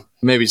anymore.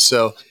 Maybe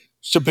so.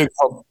 It's a big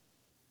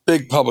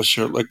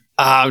publisher. Like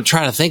I'm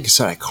trying to think.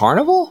 Sorry,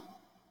 Carnival?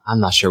 I'm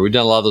not sure. We've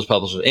done a lot of those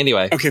publishers.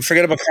 Anyway. Okay,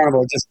 forget about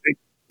Carnival. Just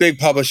big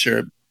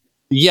publisher.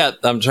 Yeah,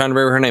 I'm trying to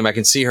remember her name. I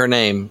can see her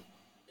name.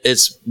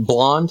 It's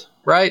blonde,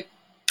 right?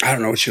 I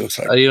don't know what she looks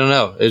like. You don't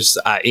know. It's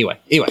anyway.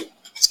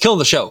 It's killing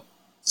the show.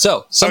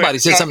 So somebody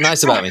said something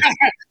nice about me.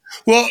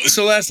 Well,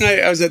 so last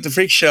night I was at the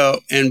Freak Show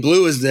and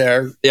Blue was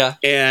there. Yeah.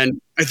 And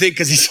I think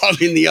because he saw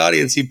me in the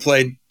audience, he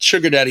played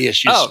Sugar Daddy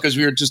Issues because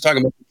we were just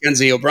talking about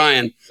Mackenzie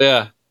O'Brien.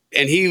 Yeah.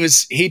 And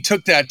he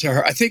took that to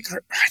her. I think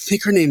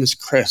her name is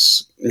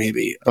Chris,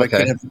 maybe.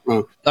 Okay.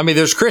 I mean,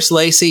 there's Chris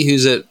Lacey,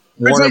 who's at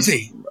Warner.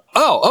 Lacey.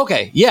 Oh,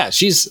 okay. Yeah,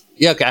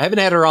 okay. I haven't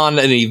had her on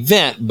an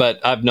event,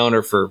 but I've known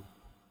her for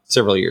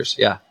several years.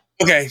 Yeah.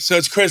 Okay, so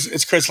it's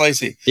Chris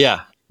Lacey.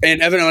 Yeah.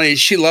 And evidently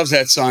she loves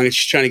that song and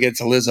she's trying to get it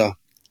to Lizzo.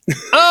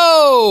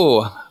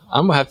 Oh,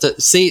 I'm going to have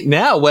to see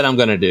now what I'm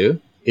going to do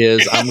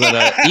is I'm going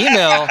to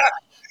email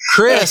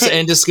Chris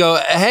and just go,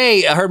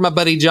 hey, I heard my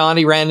buddy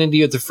Johnny ran into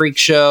you at the Freak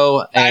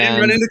Show. And... I didn't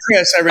run into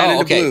Chris. I ran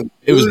into Blue.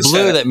 It was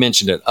Blue that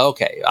mentioned it.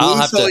 Okay. I'll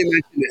have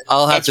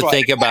to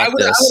think about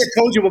this. I would have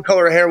told you what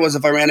color her hair was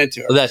if I ran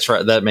into her. That's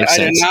right. That makes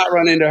sense. I did not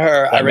run into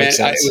her. It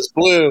was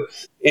Blue.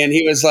 And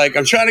he was like,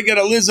 I'm trying to get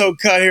a Lizzo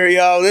cut here,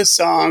 yo, this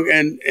song.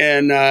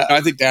 And I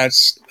think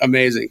that's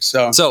amazing.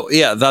 So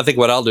yeah, I think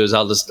what I'll do is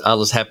I'll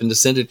just happen to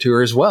send it to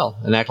her as well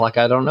and act like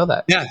I don't know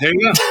that. Yeah, there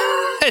you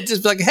go.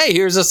 Just be like, hey,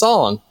 here's a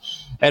song.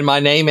 And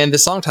my name and the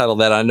song title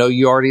that I know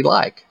you already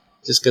like,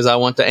 just because I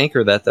want to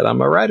anchor that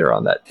I'm a writer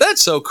on that.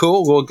 That's so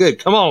cool. Well, good.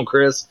 Come on,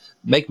 Chris.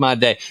 Make my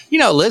day. You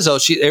know,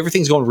 Lizzo,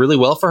 everything's going really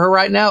well for her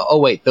right now. Oh,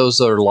 wait, those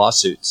are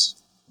lawsuits.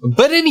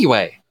 But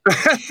anyway.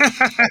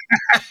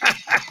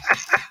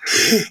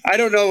 I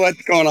don't know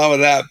what's going on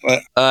with that,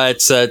 but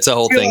it's a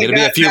whole thing. It'll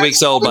be a few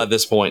weeks old by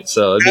this point,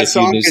 so it'll be a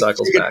few news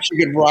cycles back.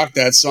 You could rock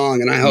that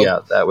song, and I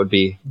hope that would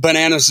be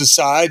bananas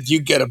aside,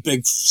 you get a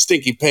big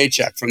stinky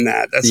paycheck from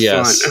that. That's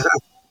fun.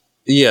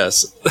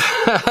 Yes.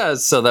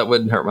 So that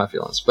wouldn't hurt my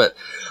feelings. But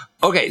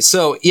okay,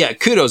 so yeah,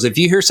 kudos. If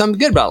you hear something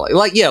good about it,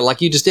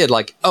 like you just did,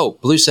 like, oh,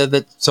 Blue said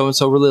that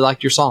so-and-so really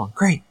liked your song.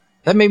 Great.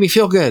 That made me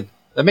feel good.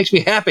 That makes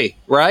me happy,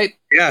 right?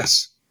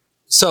 Yes.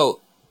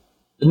 So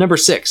number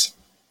 6,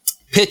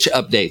 pitch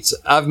updates.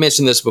 I've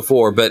mentioned this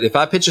before, but if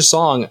I pitch a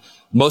song,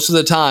 most of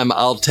the time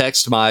I'll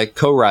text my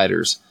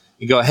co-writers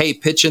and go, hey,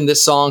 pitching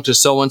this song to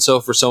so-and-so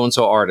for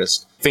so-and-so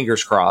artist.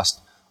 Fingers crossed.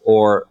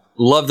 Or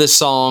love this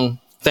song.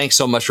 Thanks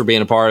so much for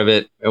being a part of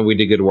it. And we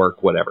did good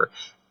work, whatever.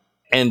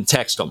 And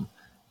text them.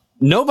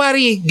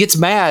 Nobody gets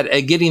mad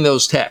at getting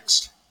those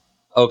texts.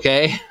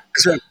 Okay?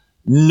 Sure.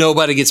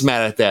 Nobody gets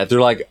mad at that.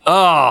 They're like,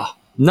 oh,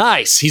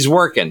 nice. He's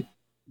working.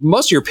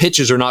 Most of your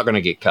pitches are not going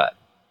to get cut.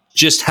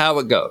 Just how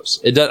it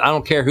goes. I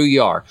don't care who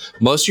you are.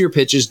 Most of your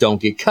pitches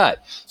don't get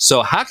cut.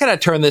 So how can I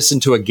turn this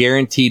into a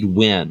guaranteed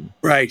win?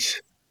 Right.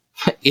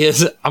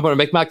 I'm going to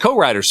make my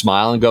co-writer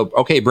smile and go,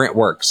 okay, Brent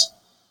works.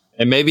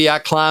 And maybe I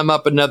climb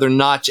up another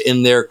notch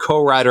in their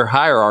co-writer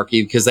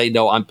hierarchy because they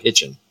know I'm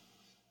pitching.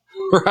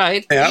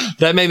 Right? Yeah.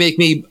 That may make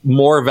me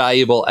more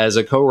valuable as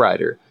a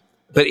co-writer.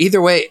 But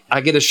either way,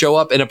 I get to show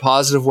up in a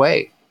positive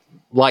way.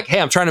 Like,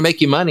 hey, I'm trying to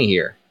make you money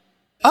here.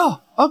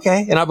 Oh,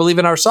 okay. And I believe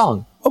in our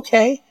song.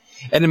 Okay.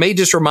 And it may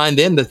just remind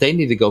them that they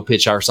need to go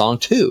pitch our song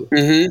too.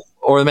 Mm-hmm.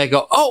 Or they may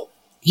go, oh,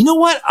 you know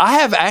what?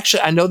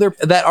 I know they're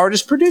that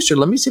artist producer.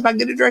 Let me see if I can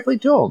get it directly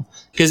to them.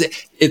 Because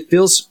it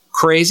feels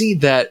crazy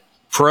that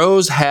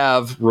pros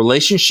have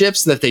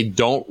relationships that they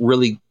don't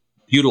really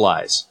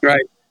utilize.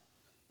 Right.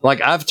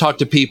 Like I've talked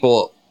to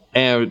people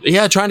and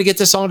trying to get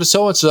this song to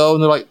so-and-so.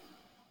 And they're like,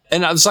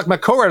 and it's like my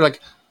co-writer, like,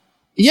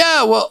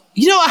 yeah, well,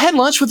 I had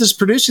lunch with this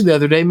producer the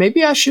other day.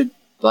 Maybe I should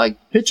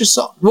pitch a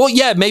song. Well,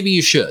 yeah, maybe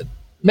you should.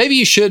 Maybe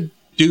you should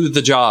do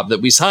the job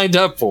that we signed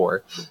up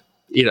for,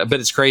 but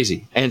it's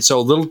crazy. And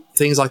so little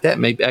things like that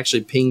may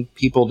actually ping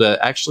people to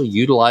actually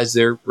utilize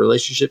their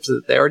relationships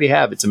that they already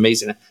have. It's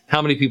amazing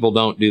how many people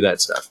don't do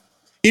that stuff.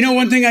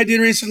 One thing I did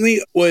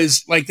recently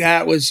was like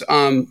that was,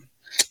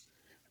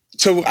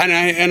 so, and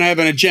I have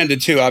an agenda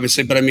too,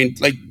 obviously, but I mean,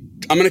 like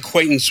I'm an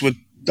acquaintance with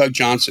Doug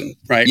Johnson,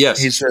 right? Yes.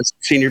 He's a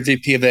senior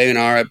VP of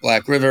A&R at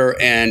Black River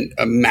and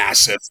a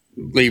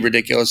massively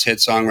ridiculous hit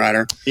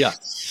songwriter. Yeah.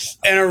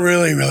 And a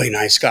really, really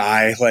nice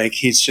guy. Like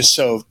he's just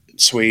so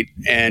sweet.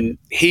 And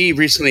he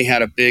recently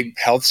had a big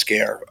health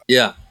scare.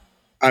 Yeah.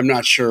 I'm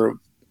not sure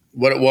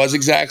what it was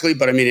exactly,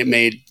 but I mean, it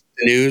made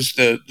the news,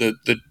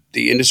 the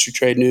industry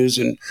trade news.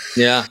 And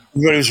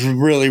everybody was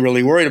really,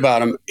 really worried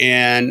about him.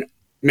 And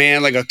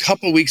man, like a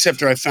couple weeks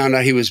after I found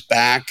out he was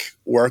back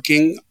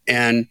working,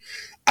 and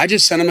I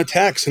just sent him a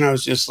text and I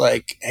was just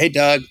like, hey,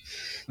 Doug,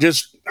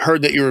 just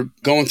heard that you were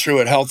going through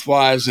it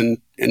health-wise. And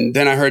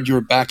then I heard you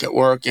were back at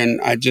work, and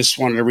I just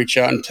wanted to reach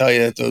out and tell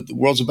you that the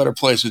world's a better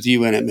place with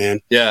you in it, man.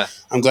 Yeah.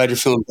 I'm glad you're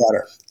feeling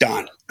better.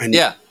 Done. And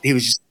he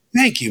was just,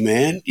 thank you,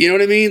 man. You know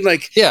what I mean?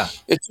 Like,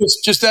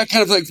 it's just that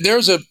kind of like,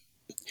 there's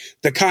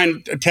the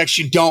kind of text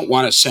you don't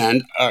want to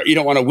send, you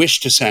don't want to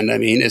wish to send. I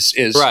mean,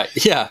 is right.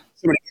 Yeah.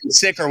 Somebody getting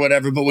sick or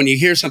whatever. But when you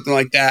hear something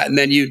like that, and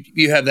then you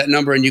have that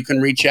number and you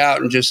can reach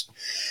out and just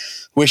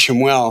wish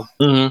him well,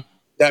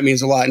 that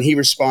means a lot. And he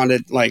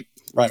responded like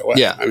right away.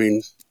 Yeah. I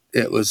mean,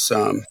 it was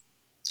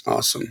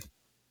awesome.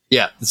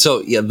 Yeah.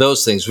 So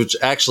those things, which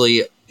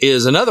actually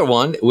is another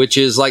one, which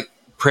is like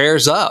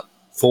prayers up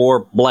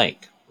for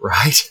blank,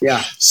 right?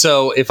 Yeah.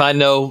 So if I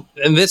know,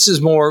 and this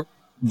is more,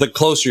 the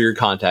closer your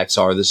contacts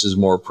are, this is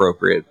more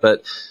appropriate.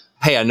 But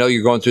hey, I know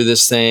you're going through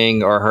this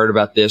thing or heard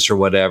about this or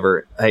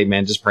whatever. Hey,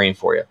 man, just praying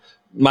for you.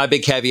 My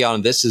big caveat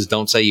on this is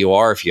don't say you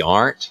are if you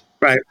aren't.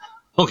 Right.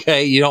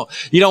 Okay. You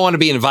don't want to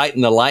be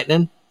inviting the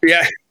lightning.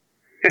 Yeah.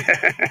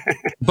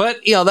 But,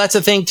 that's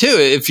the thing, too.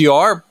 If you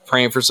are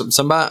praying for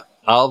somebody,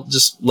 I'll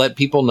just let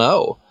people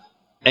know.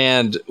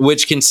 And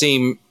which can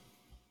seem,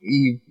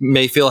 you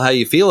may feel how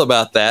you feel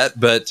about that,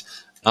 but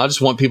I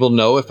just want people to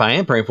know if I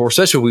am praying for,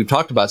 especially if we've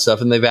talked about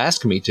stuff and they've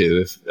asked me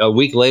to. If a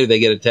week later they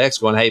get a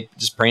text going, hey,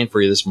 just praying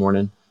for you this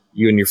morning,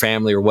 you and your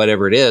family or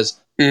whatever it is,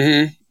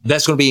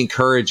 that's going to be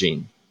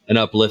encouraging and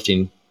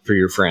uplifting for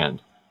your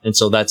friend. And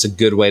so that's a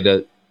good way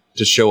to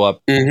show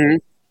up.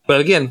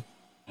 But again,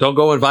 don't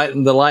go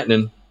inviting the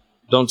lightning.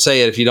 Don't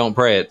say it if you don't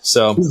pray it.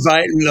 So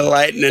inviting the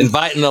lightning.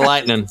 Inviting the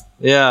lightning.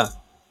 Yeah.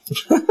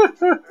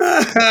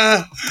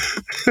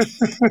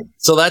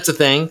 So that's a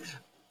thing.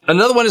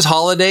 Another one is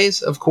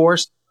holidays, of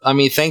course. I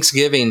mean,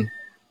 Thanksgiving.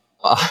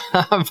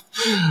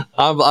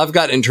 I've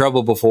gotten in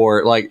trouble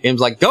before. Like,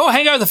 M's like, go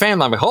hang out with the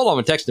family. I'm like, hold on,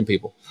 I'm texting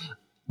people.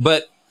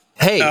 But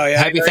hey,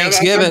 happy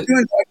Thanksgiving.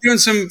 I'm doing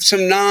some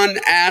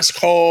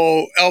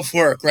non-asshole elf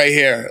work right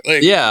here.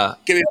 Like, yeah.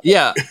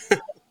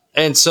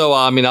 And so,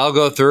 I'll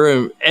go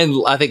through and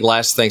I think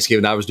last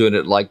Thanksgiving I was doing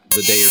it like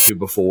the day or two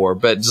before,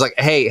 but just like,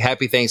 hey,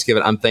 happy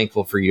Thanksgiving. I'm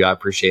thankful for you. I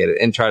appreciate it.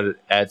 And try to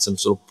add some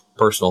sort of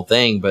personal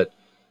thing, but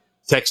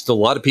text a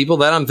lot of people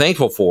that I'm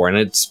thankful for. And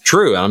it's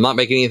true. I'm not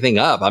making anything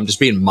up. I'm just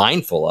being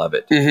mindful of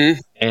it.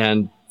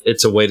 And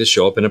it's a way to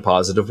show up in a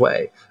positive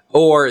way.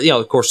 Or,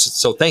 of course,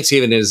 so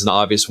Thanksgiving is an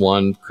obvious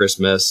one,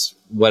 Christmas,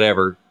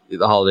 whatever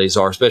the holidays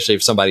are, especially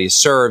if somebody is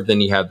served, then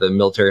you have the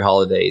military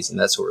holidays and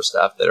that sort of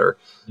stuff that are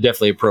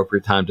definitely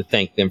appropriate time to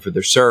thank them for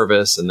their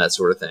service and that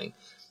sort of thing.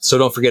 So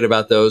don't forget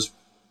about those.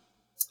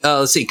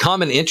 Let's see.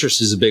 Common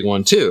interest is a big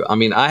one too.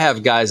 I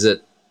have guys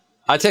that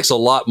I text a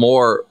lot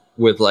more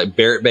with, like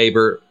Barrett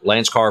Baber,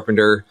 Lance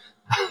Carpenter,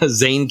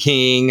 Zane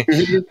King,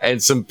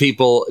 and some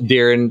people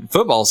during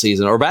football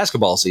season or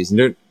basketball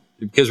season,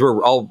 because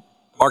we're all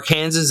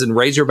Arkansas and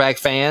Razorback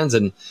fans.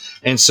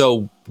 And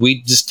so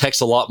we just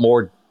text a lot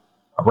more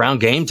around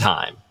game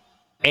time,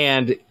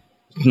 and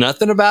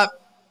nothing about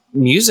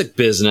music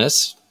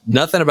business,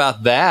 nothing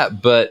about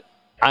that. But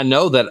I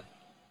know that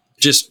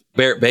just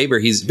Barrett Baber,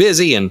 he's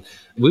busy and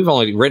we've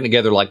only written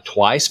together like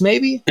twice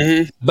maybe,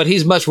 but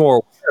he's much more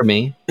aware of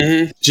me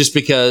just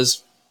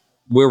because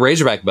we're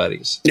Razorback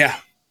buddies. Yeah.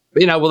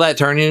 Will that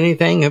turn into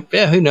anything?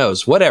 Yeah, who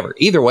knows? Whatever.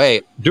 Either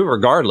way, do it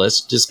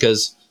regardless, just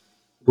because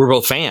we're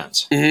both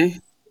fans.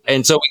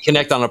 And so we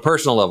connect on a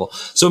personal level.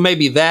 So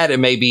maybe that, it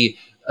may be,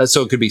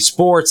 so it could be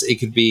sports, it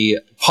could be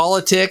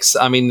politics.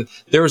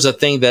 There was a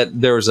thing that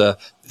there was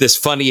this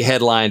funny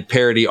headline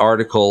parody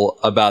article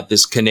about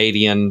this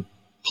Canadian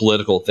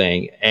political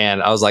thing.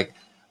 And I was like,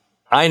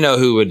 I know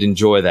who would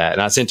enjoy that.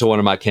 And I sent to one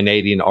of my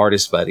Canadian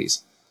artist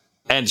buddies.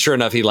 And sure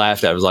enough, he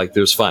laughed at it. I was like, it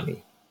was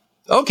funny.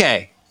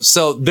 Okay.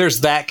 So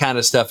there's that kind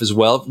of stuff as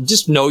well.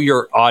 Just know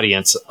your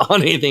audience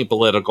on anything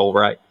political,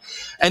 right?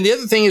 And the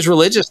other thing is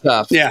religious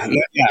stuff. Yeah.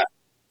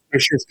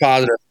 Make sure it's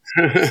positive.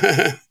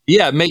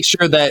 Yeah, make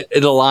sure that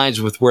it aligns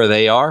with where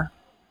they are.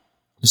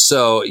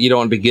 So you don't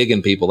want to be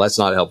gigging people. That's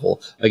not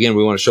helpful. Again,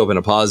 we want to show up in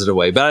a positive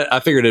way. But I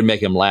figured it'd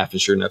make them laugh,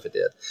 and sure enough, it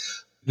did.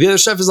 The other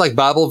stuff is like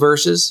Bible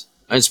verses,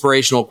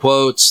 inspirational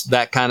quotes,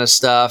 that kind of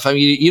stuff.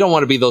 You don't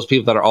want to be those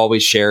people that are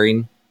always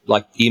sharing,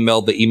 like the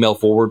email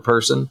forward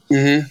person.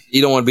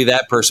 You don't want to be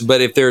that person.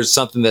 But if there's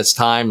something that's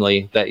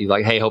timely that you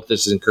like, hey, hope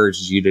this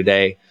encourages you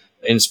today,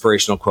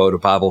 inspirational quote, a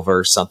Bible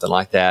verse, something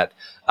like that,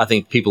 I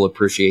think people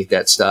appreciate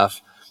that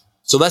stuff.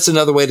 So that's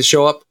another way to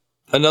show up.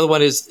 Another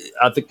one is,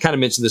 I kind of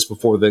mentioned this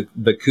before,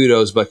 the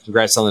kudos, but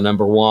congrats on the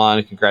number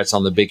one, congrats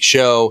on the big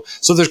show.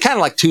 So there's kind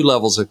of like two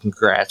levels of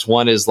congrats.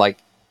 One is like,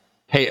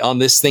 hey, on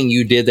this thing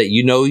you did that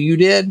you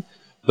did.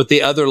 But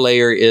the other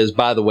layer is,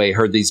 by the way,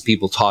 heard these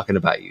people talking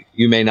about you.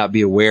 You may not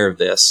be aware of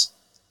this,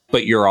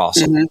 but you're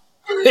awesome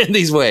in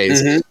these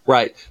ways.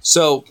 Right.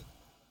 So,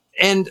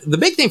 and the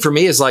big thing for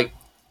me is like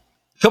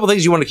a couple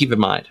things you want to keep in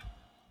mind.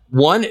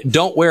 One,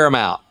 don't wear them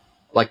out.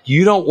 Like,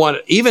 you don't want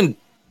even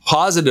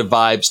positive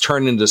vibes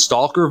turn into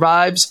stalker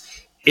vibes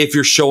if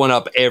you're showing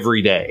up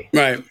every day.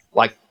 Right.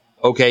 Like,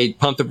 okay,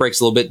 pump the brakes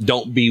a little bit.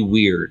 Don't be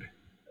weird.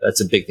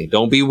 That's a big thing.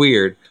 Don't be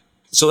weird.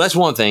 So that's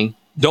one thing.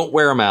 Don't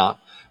wear them out.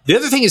 The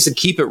other thing is to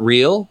keep it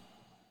real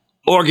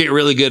or get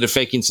really good at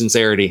faking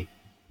sincerity.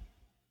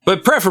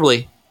 But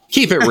preferably,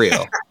 keep it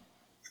real.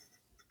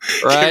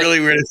 Right? Get really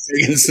weird at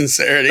faking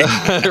sincerity.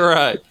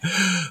 Right.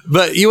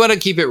 But you want to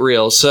keep it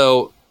real.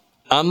 So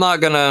I'm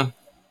not going to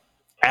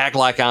act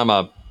like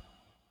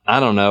I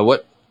don't know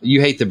what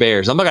you hate the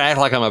Bears. I'm not going to act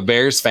like I'm a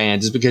Bears fan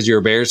just because you're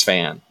a Bears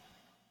fan.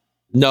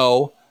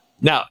 No.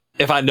 Now,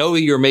 if I know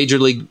you're a major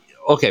league,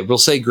 okay, we'll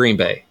say Green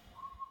Bay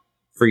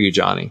for you,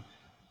 Johnny.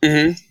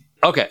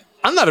 Okay.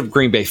 I'm not a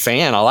Green Bay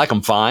fan. I like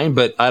them fine,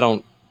 but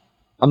I'm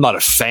not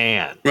a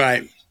fan.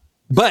 Right.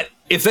 But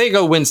if they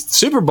go win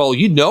Super Bowl,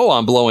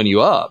 I'm blowing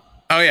you up.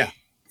 Oh yeah.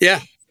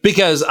 Yeah.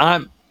 Because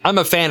I'm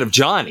a fan of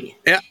Johnny.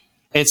 Yeah.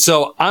 And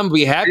so I'm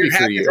be happy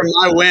for you. For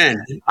my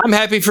win. I'm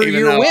happy for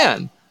your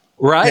win.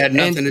 Right. Had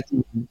nothing to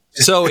do.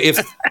 So if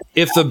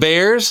the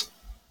Bears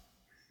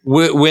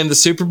win the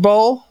Super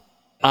Bowl,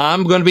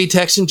 I'm going to be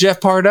texting Jeff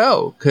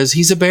Pardo because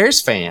he's a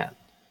Bears fan.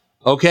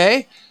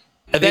 Okay.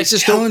 And that's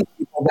just telling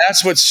people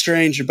That's what's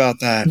strange about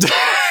that.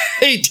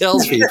 He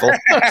tells people.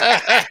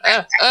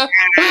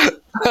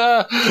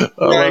 I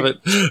love it.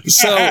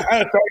 So,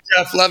 sorry,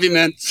 Jeff. Love you,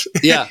 man.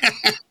 yeah,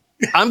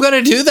 I'm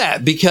going to do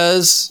that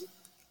because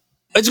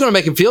it's going to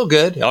make him feel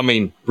good. I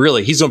mean,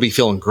 really, he's going to be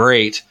feeling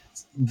great,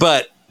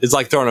 but it's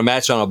like throwing a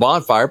match on a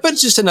bonfire, but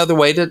it's just another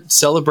way to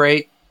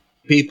celebrate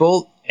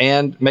people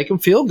and make them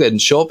feel good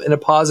and show up in a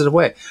positive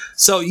way.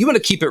 So you want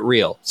to keep it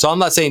real. So I'm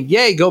not saying,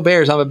 yay, go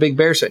Bears. I'm a big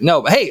Bears fan.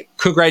 No, but hey,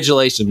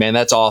 congratulations, man.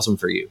 That's awesome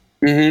for you.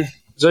 Mm-hmm.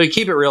 So you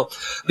keep it real.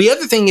 The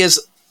other thing is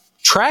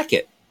track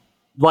it.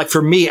 Like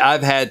for me, I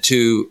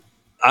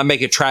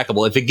make it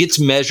trackable. If it gets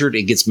measured,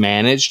 it gets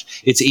managed.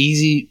 It's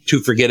easy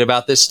to forget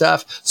about this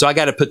stuff. So I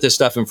got to put this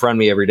stuff in front of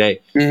me every day.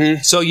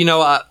 Mm-hmm. So,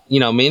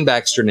 me and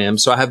Baxter NIM.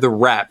 So I have the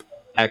WRAP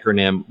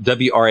acronym,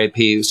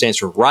 WRAP, stands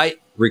for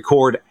Write,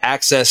 Record,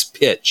 Access,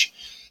 Pitch.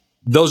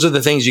 Those are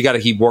the things you got to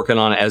keep working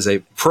on as a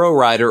pro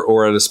writer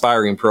or an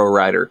aspiring pro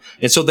writer.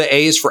 And so the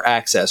A is for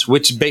access,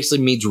 which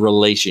basically means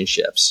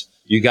relationships.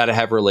 You got to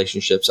have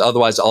relationships.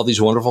 Otherwise, all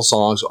these wonderful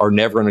songs are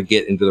never going to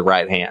get into the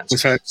right hands.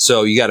 Okay.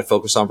 So you got to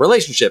focus on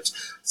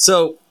relationships.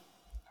 So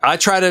I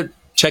try to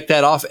check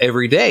that off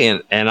every day.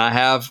 And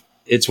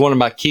it's one of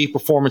my key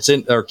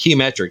key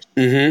metrics.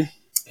 Mm-hmm.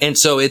 And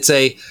so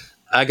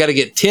I got to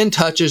get 10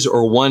 touches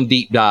or one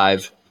deep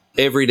dive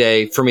every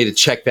day for me to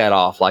check that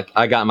off. Like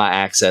I got my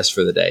access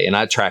for the day and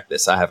I track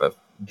this. I have a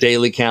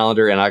daily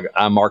calendar and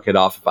I mark it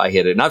off if I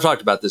hit it. And I've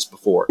talked about this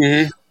before,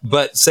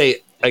 but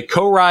say a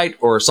co-write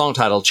or a song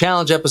title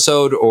challenge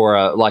episode or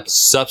a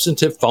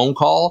substantive phone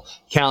call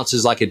counts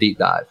as like a deep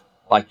dive.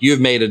 Like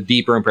you've made a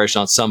deeper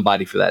impression on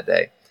somebody for that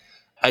day.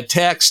 A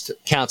text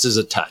counts as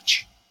a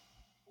touch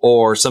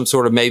or some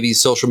sort of maybe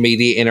social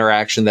media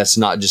interaction that's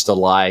not just a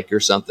like or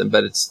something,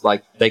 but it's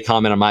like they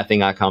comment on my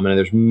thing, I comment, and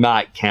there's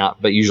might count,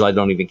 but usually I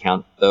don't even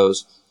count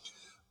those.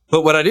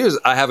 But what I do is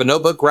I have a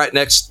notebook right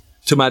next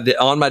to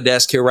on my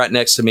desk here, right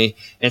next to me.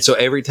 And so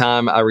every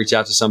time I reach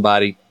out to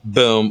somebody,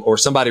 boom, or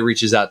somebody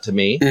reaches out to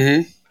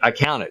me, I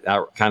count it.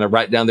 I kind of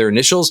write down their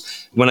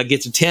initials. When I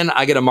get to 10,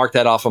 I get to mark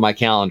that off on my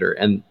calendar.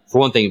 And for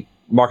one thing,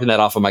 marking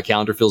that off on my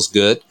calendar feels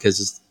good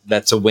because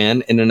that's a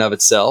win in and of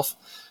itself.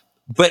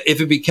 But if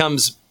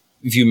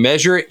you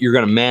measure it, you're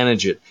going to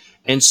manage it.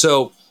 And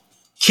so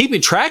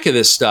keeping track of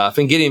this stuff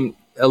and getting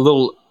a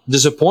little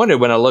disappointed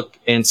when I look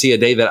and see a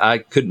day that I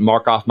couldn't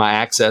mark off my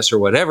access or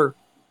whatever,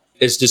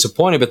 it's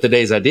disappointing. But the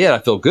days I did, I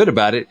feel good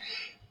about it.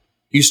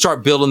 You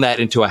start building that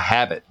into a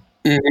habit.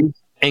 Mm-hmm.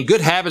 And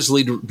good habits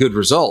lead to good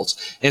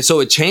results. And so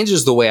it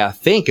changes the way I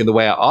think and the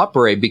way I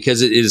operate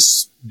because it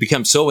is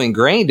become so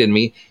ingrained in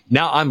me.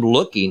 Now I'm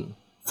looking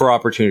for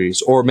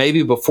opportunities. Or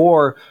maybe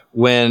before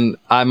when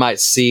I might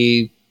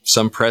see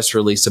some press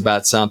release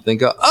about something,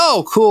 go,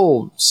 oh,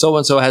 cool,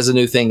 so-and-so has a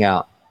new thing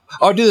out.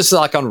 Or do this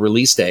like on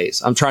release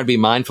days. I'm trying to be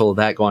mindful of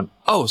that going,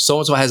 oh,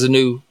 so-and-so has a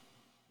new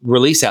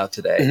release out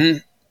today. Mm-hmm.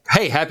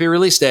 Hey, happy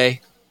release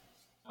day.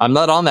 I'm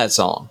not on that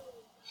song.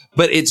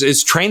 But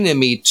it's training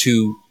me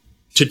to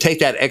take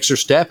that extra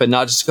step and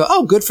not just go,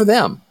 oh, good for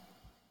them,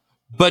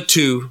 but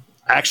to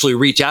actually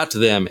reach out to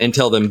them and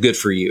tell them good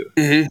for you.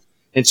 Mm-hmm.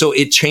 And so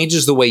it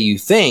changes the way you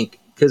think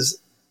because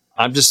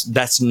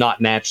that's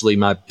not naturally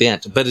my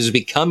bent, but it's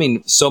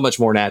becoming so much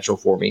more natural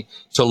for me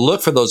to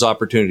look for those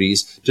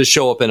opportunities to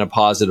show up in a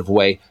positive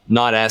way,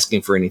 not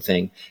asking for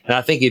anything. And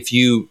I think if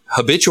you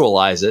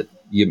habitualize it,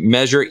 you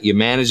measure it, you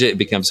manage it, it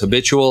becomes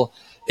habitual.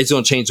 It's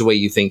going to change the way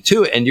you think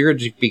too. And you're going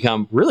to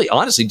become really,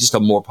 honestly, just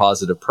a more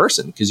positive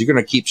person because you're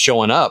going to keep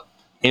showing up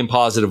in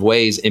positive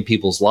ways in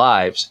people's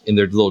lives, in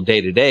their little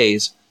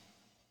day-to-days.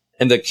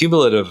 And the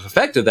cumulative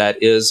effect of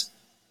that is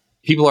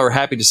people are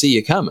happy to see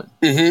you coming,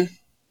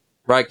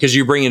 right? Because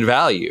you're bringing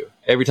value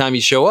every time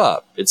you show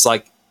up. It's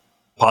like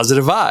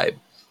positive vibe.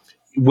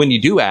 When you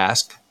do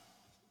ask,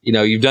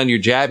 you've done your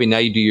jabbing, now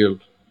you do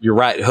your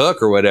right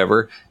hook or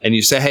whatever, and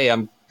you say, hey,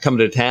 I'm coming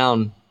to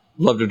town,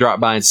 love to drop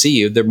by and see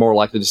you, they're more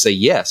likely to say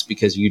yes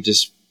because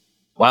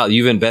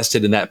you've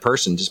invested in that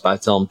person just by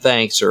telling them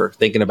thanks or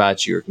thinking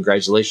about you or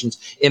congratulations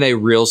in a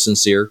real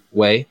sincere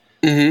way.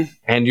 Mm-hmm.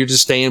 And you're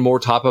just staying more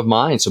top of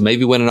mind. So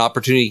maybe when an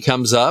opportunity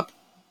comes up,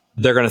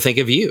 they're going to think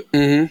of you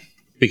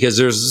because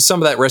there's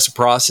some of that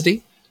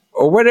reciprocity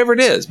or whatever it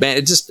is,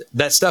 man.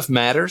 That stuff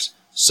matters.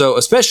 So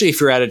especially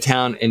if you're out of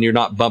town and you're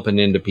not bumping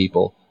into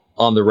people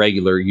on the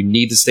regular, you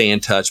need to stay in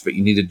touch, but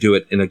you need to do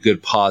it in a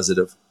good,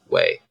 positive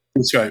way.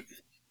 That's right.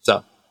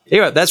 So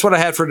anyway, that's what I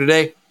had for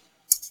today.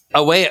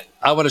 A way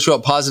I want to show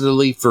up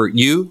positively for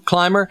you,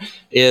 Climber,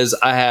 is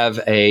I have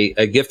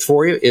a gift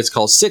for you. It's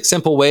called 6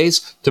 Simple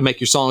Ways to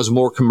Make Your Songs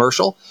More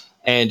Commercial.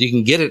 And you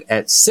can get it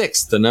at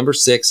 6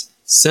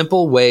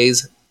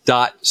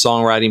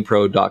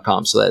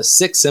 simpleways.songwritingpro.com. So that's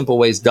 6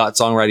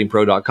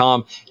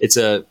 simpleways.songwritingpro.com. It's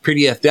a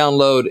PDF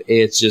download.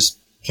 It just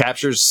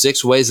captures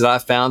 6 ways that I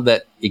found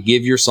that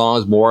give your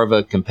songs more of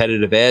a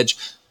competitive edge,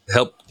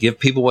 help give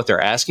people what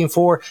they're asking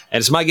for. And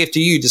it's my gift to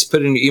you. Just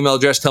put in your email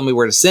address, tell me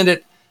where to send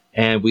it,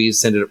 and we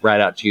send it right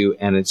out to you.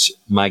 And it's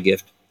my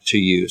gift to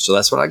you. So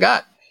that's what I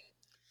got.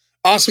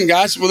 Awesome,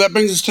 guys. Well, that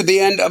brings us to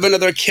the end of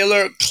another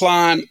Killer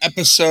Climb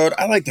episode.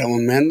 I like that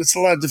one, man. That's a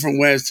lot of different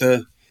ways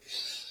to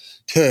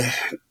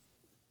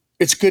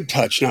it's good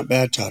touch, not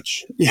bad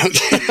touch. Yes.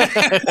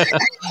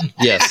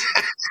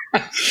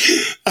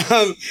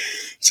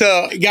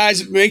 So,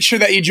 guys, make sure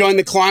that you join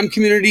the Climb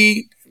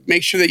community.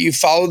 Make sure that you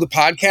follow the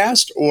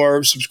podcast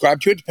or subscribe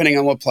to it, depending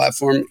on what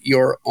platform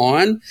you're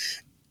on.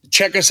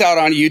 Check us out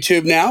on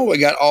YouTube now. We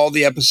got all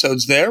the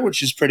episodes there,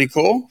 which is pretty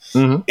cool.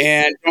 Mm-hmm.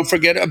 And don't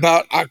forget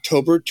about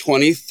October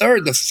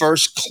 23rd, the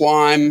first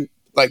Climb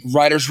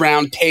Writers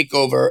Round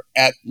takeover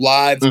at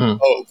Live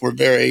Oak. We're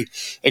very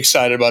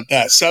excited about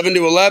that. 7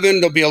 to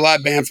 11, there'll be a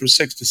live band from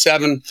 6 to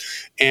 7.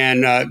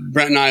 And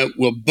Brent and I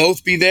will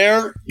both be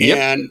there. Yep.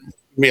 And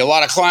be a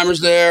lot of climbers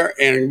there, and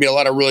there's going to be a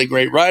lot of really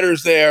great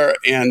riders there,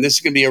 and this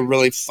is going to be a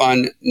really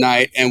fun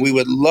night, and we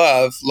would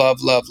love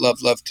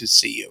to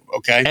see you,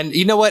 okay? And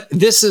you know what?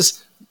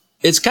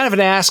 It's kind of an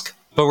ask,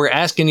 but we're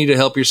asking you to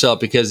help yourself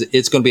because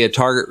it's going to be a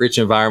target-rich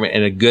environment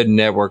and a good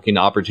networking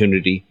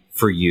opportunity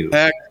for you.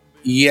 Heck,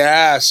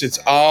 yes, it's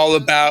all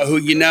about who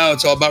you know.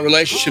 It's all about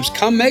relationships.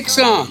 Come make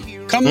some.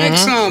 Make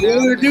some.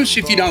 We'll introduce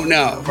you if you don't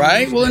know,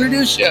 right? We'll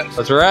introduce you.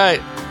 That's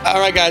right. All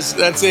right, guys,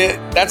 that's it.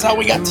 That's all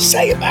we got to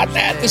say about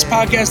that. This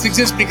podcast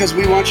exists because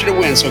we want you to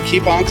win, so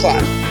keep on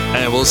climbing.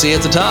 And we'll see you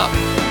at the top.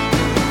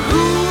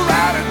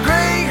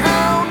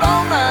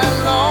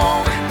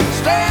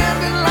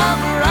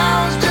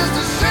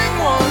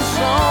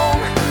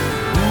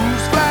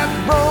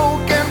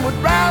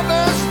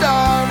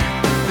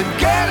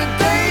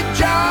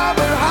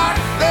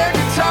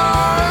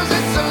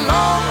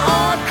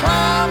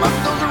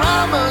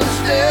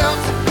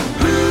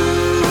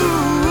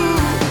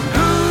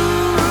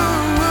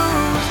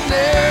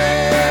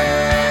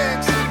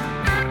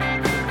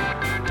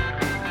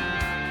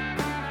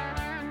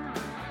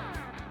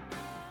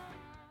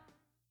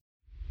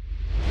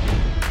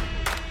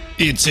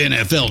 It's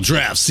NFL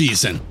draft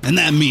season, and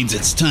that means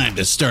it's time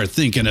to start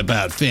thinking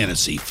about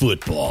fantasy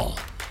football.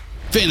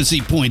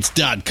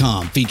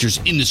 FantasyPoints.com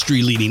features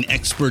industry-leading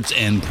experts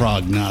and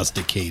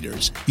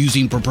prognosticators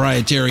using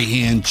proprietary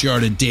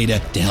hand-charted data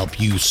to help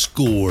you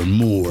score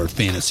more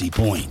fantasy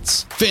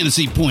points.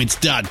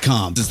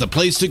 FantasyPoints.com is the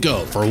place to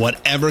go for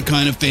whatever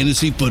kind of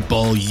fantasy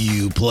football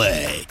you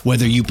play.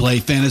 Whether you play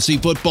fantasy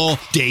football,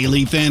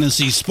 daily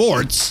fantasy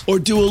sports, or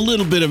do a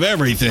little bit of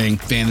everything,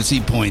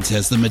 Fantasy Points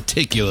has the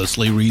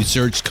meticulously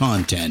researched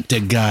content to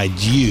guide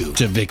you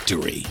to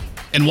victory.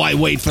 And why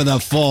wait for the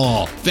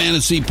fall?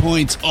 Fantasy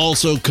Points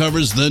also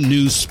covers the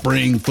new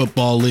spring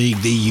football league,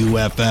 the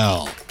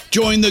UFL.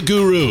 Join the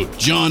guru,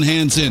 John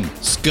Hansen,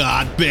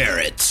 Scott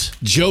Barrett,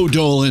 Joe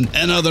Dolan,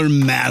 and other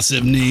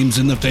massive names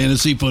in the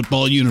fantasy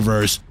football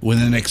universe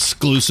with an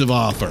exclusive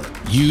offer.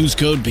 Use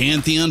code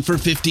Pantheon for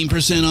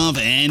 15% off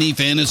any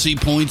Fantasy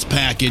Points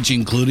package,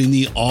 including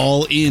the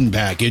all-in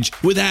package,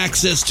 with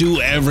access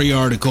to every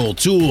article,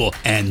 tool,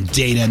 and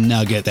data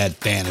nugget that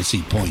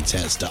Fantasy Points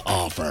has to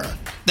offer.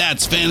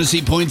 That's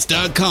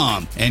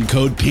FantasyPoints.com and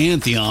code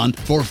Pantheon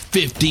for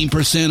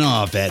 15%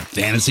 off at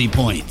Fantasy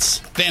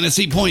Points.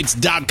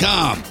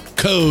 FantasyPoints.com,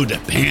 code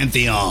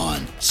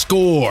Pantheon.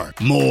 Score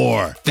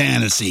more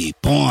fantasy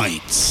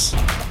points.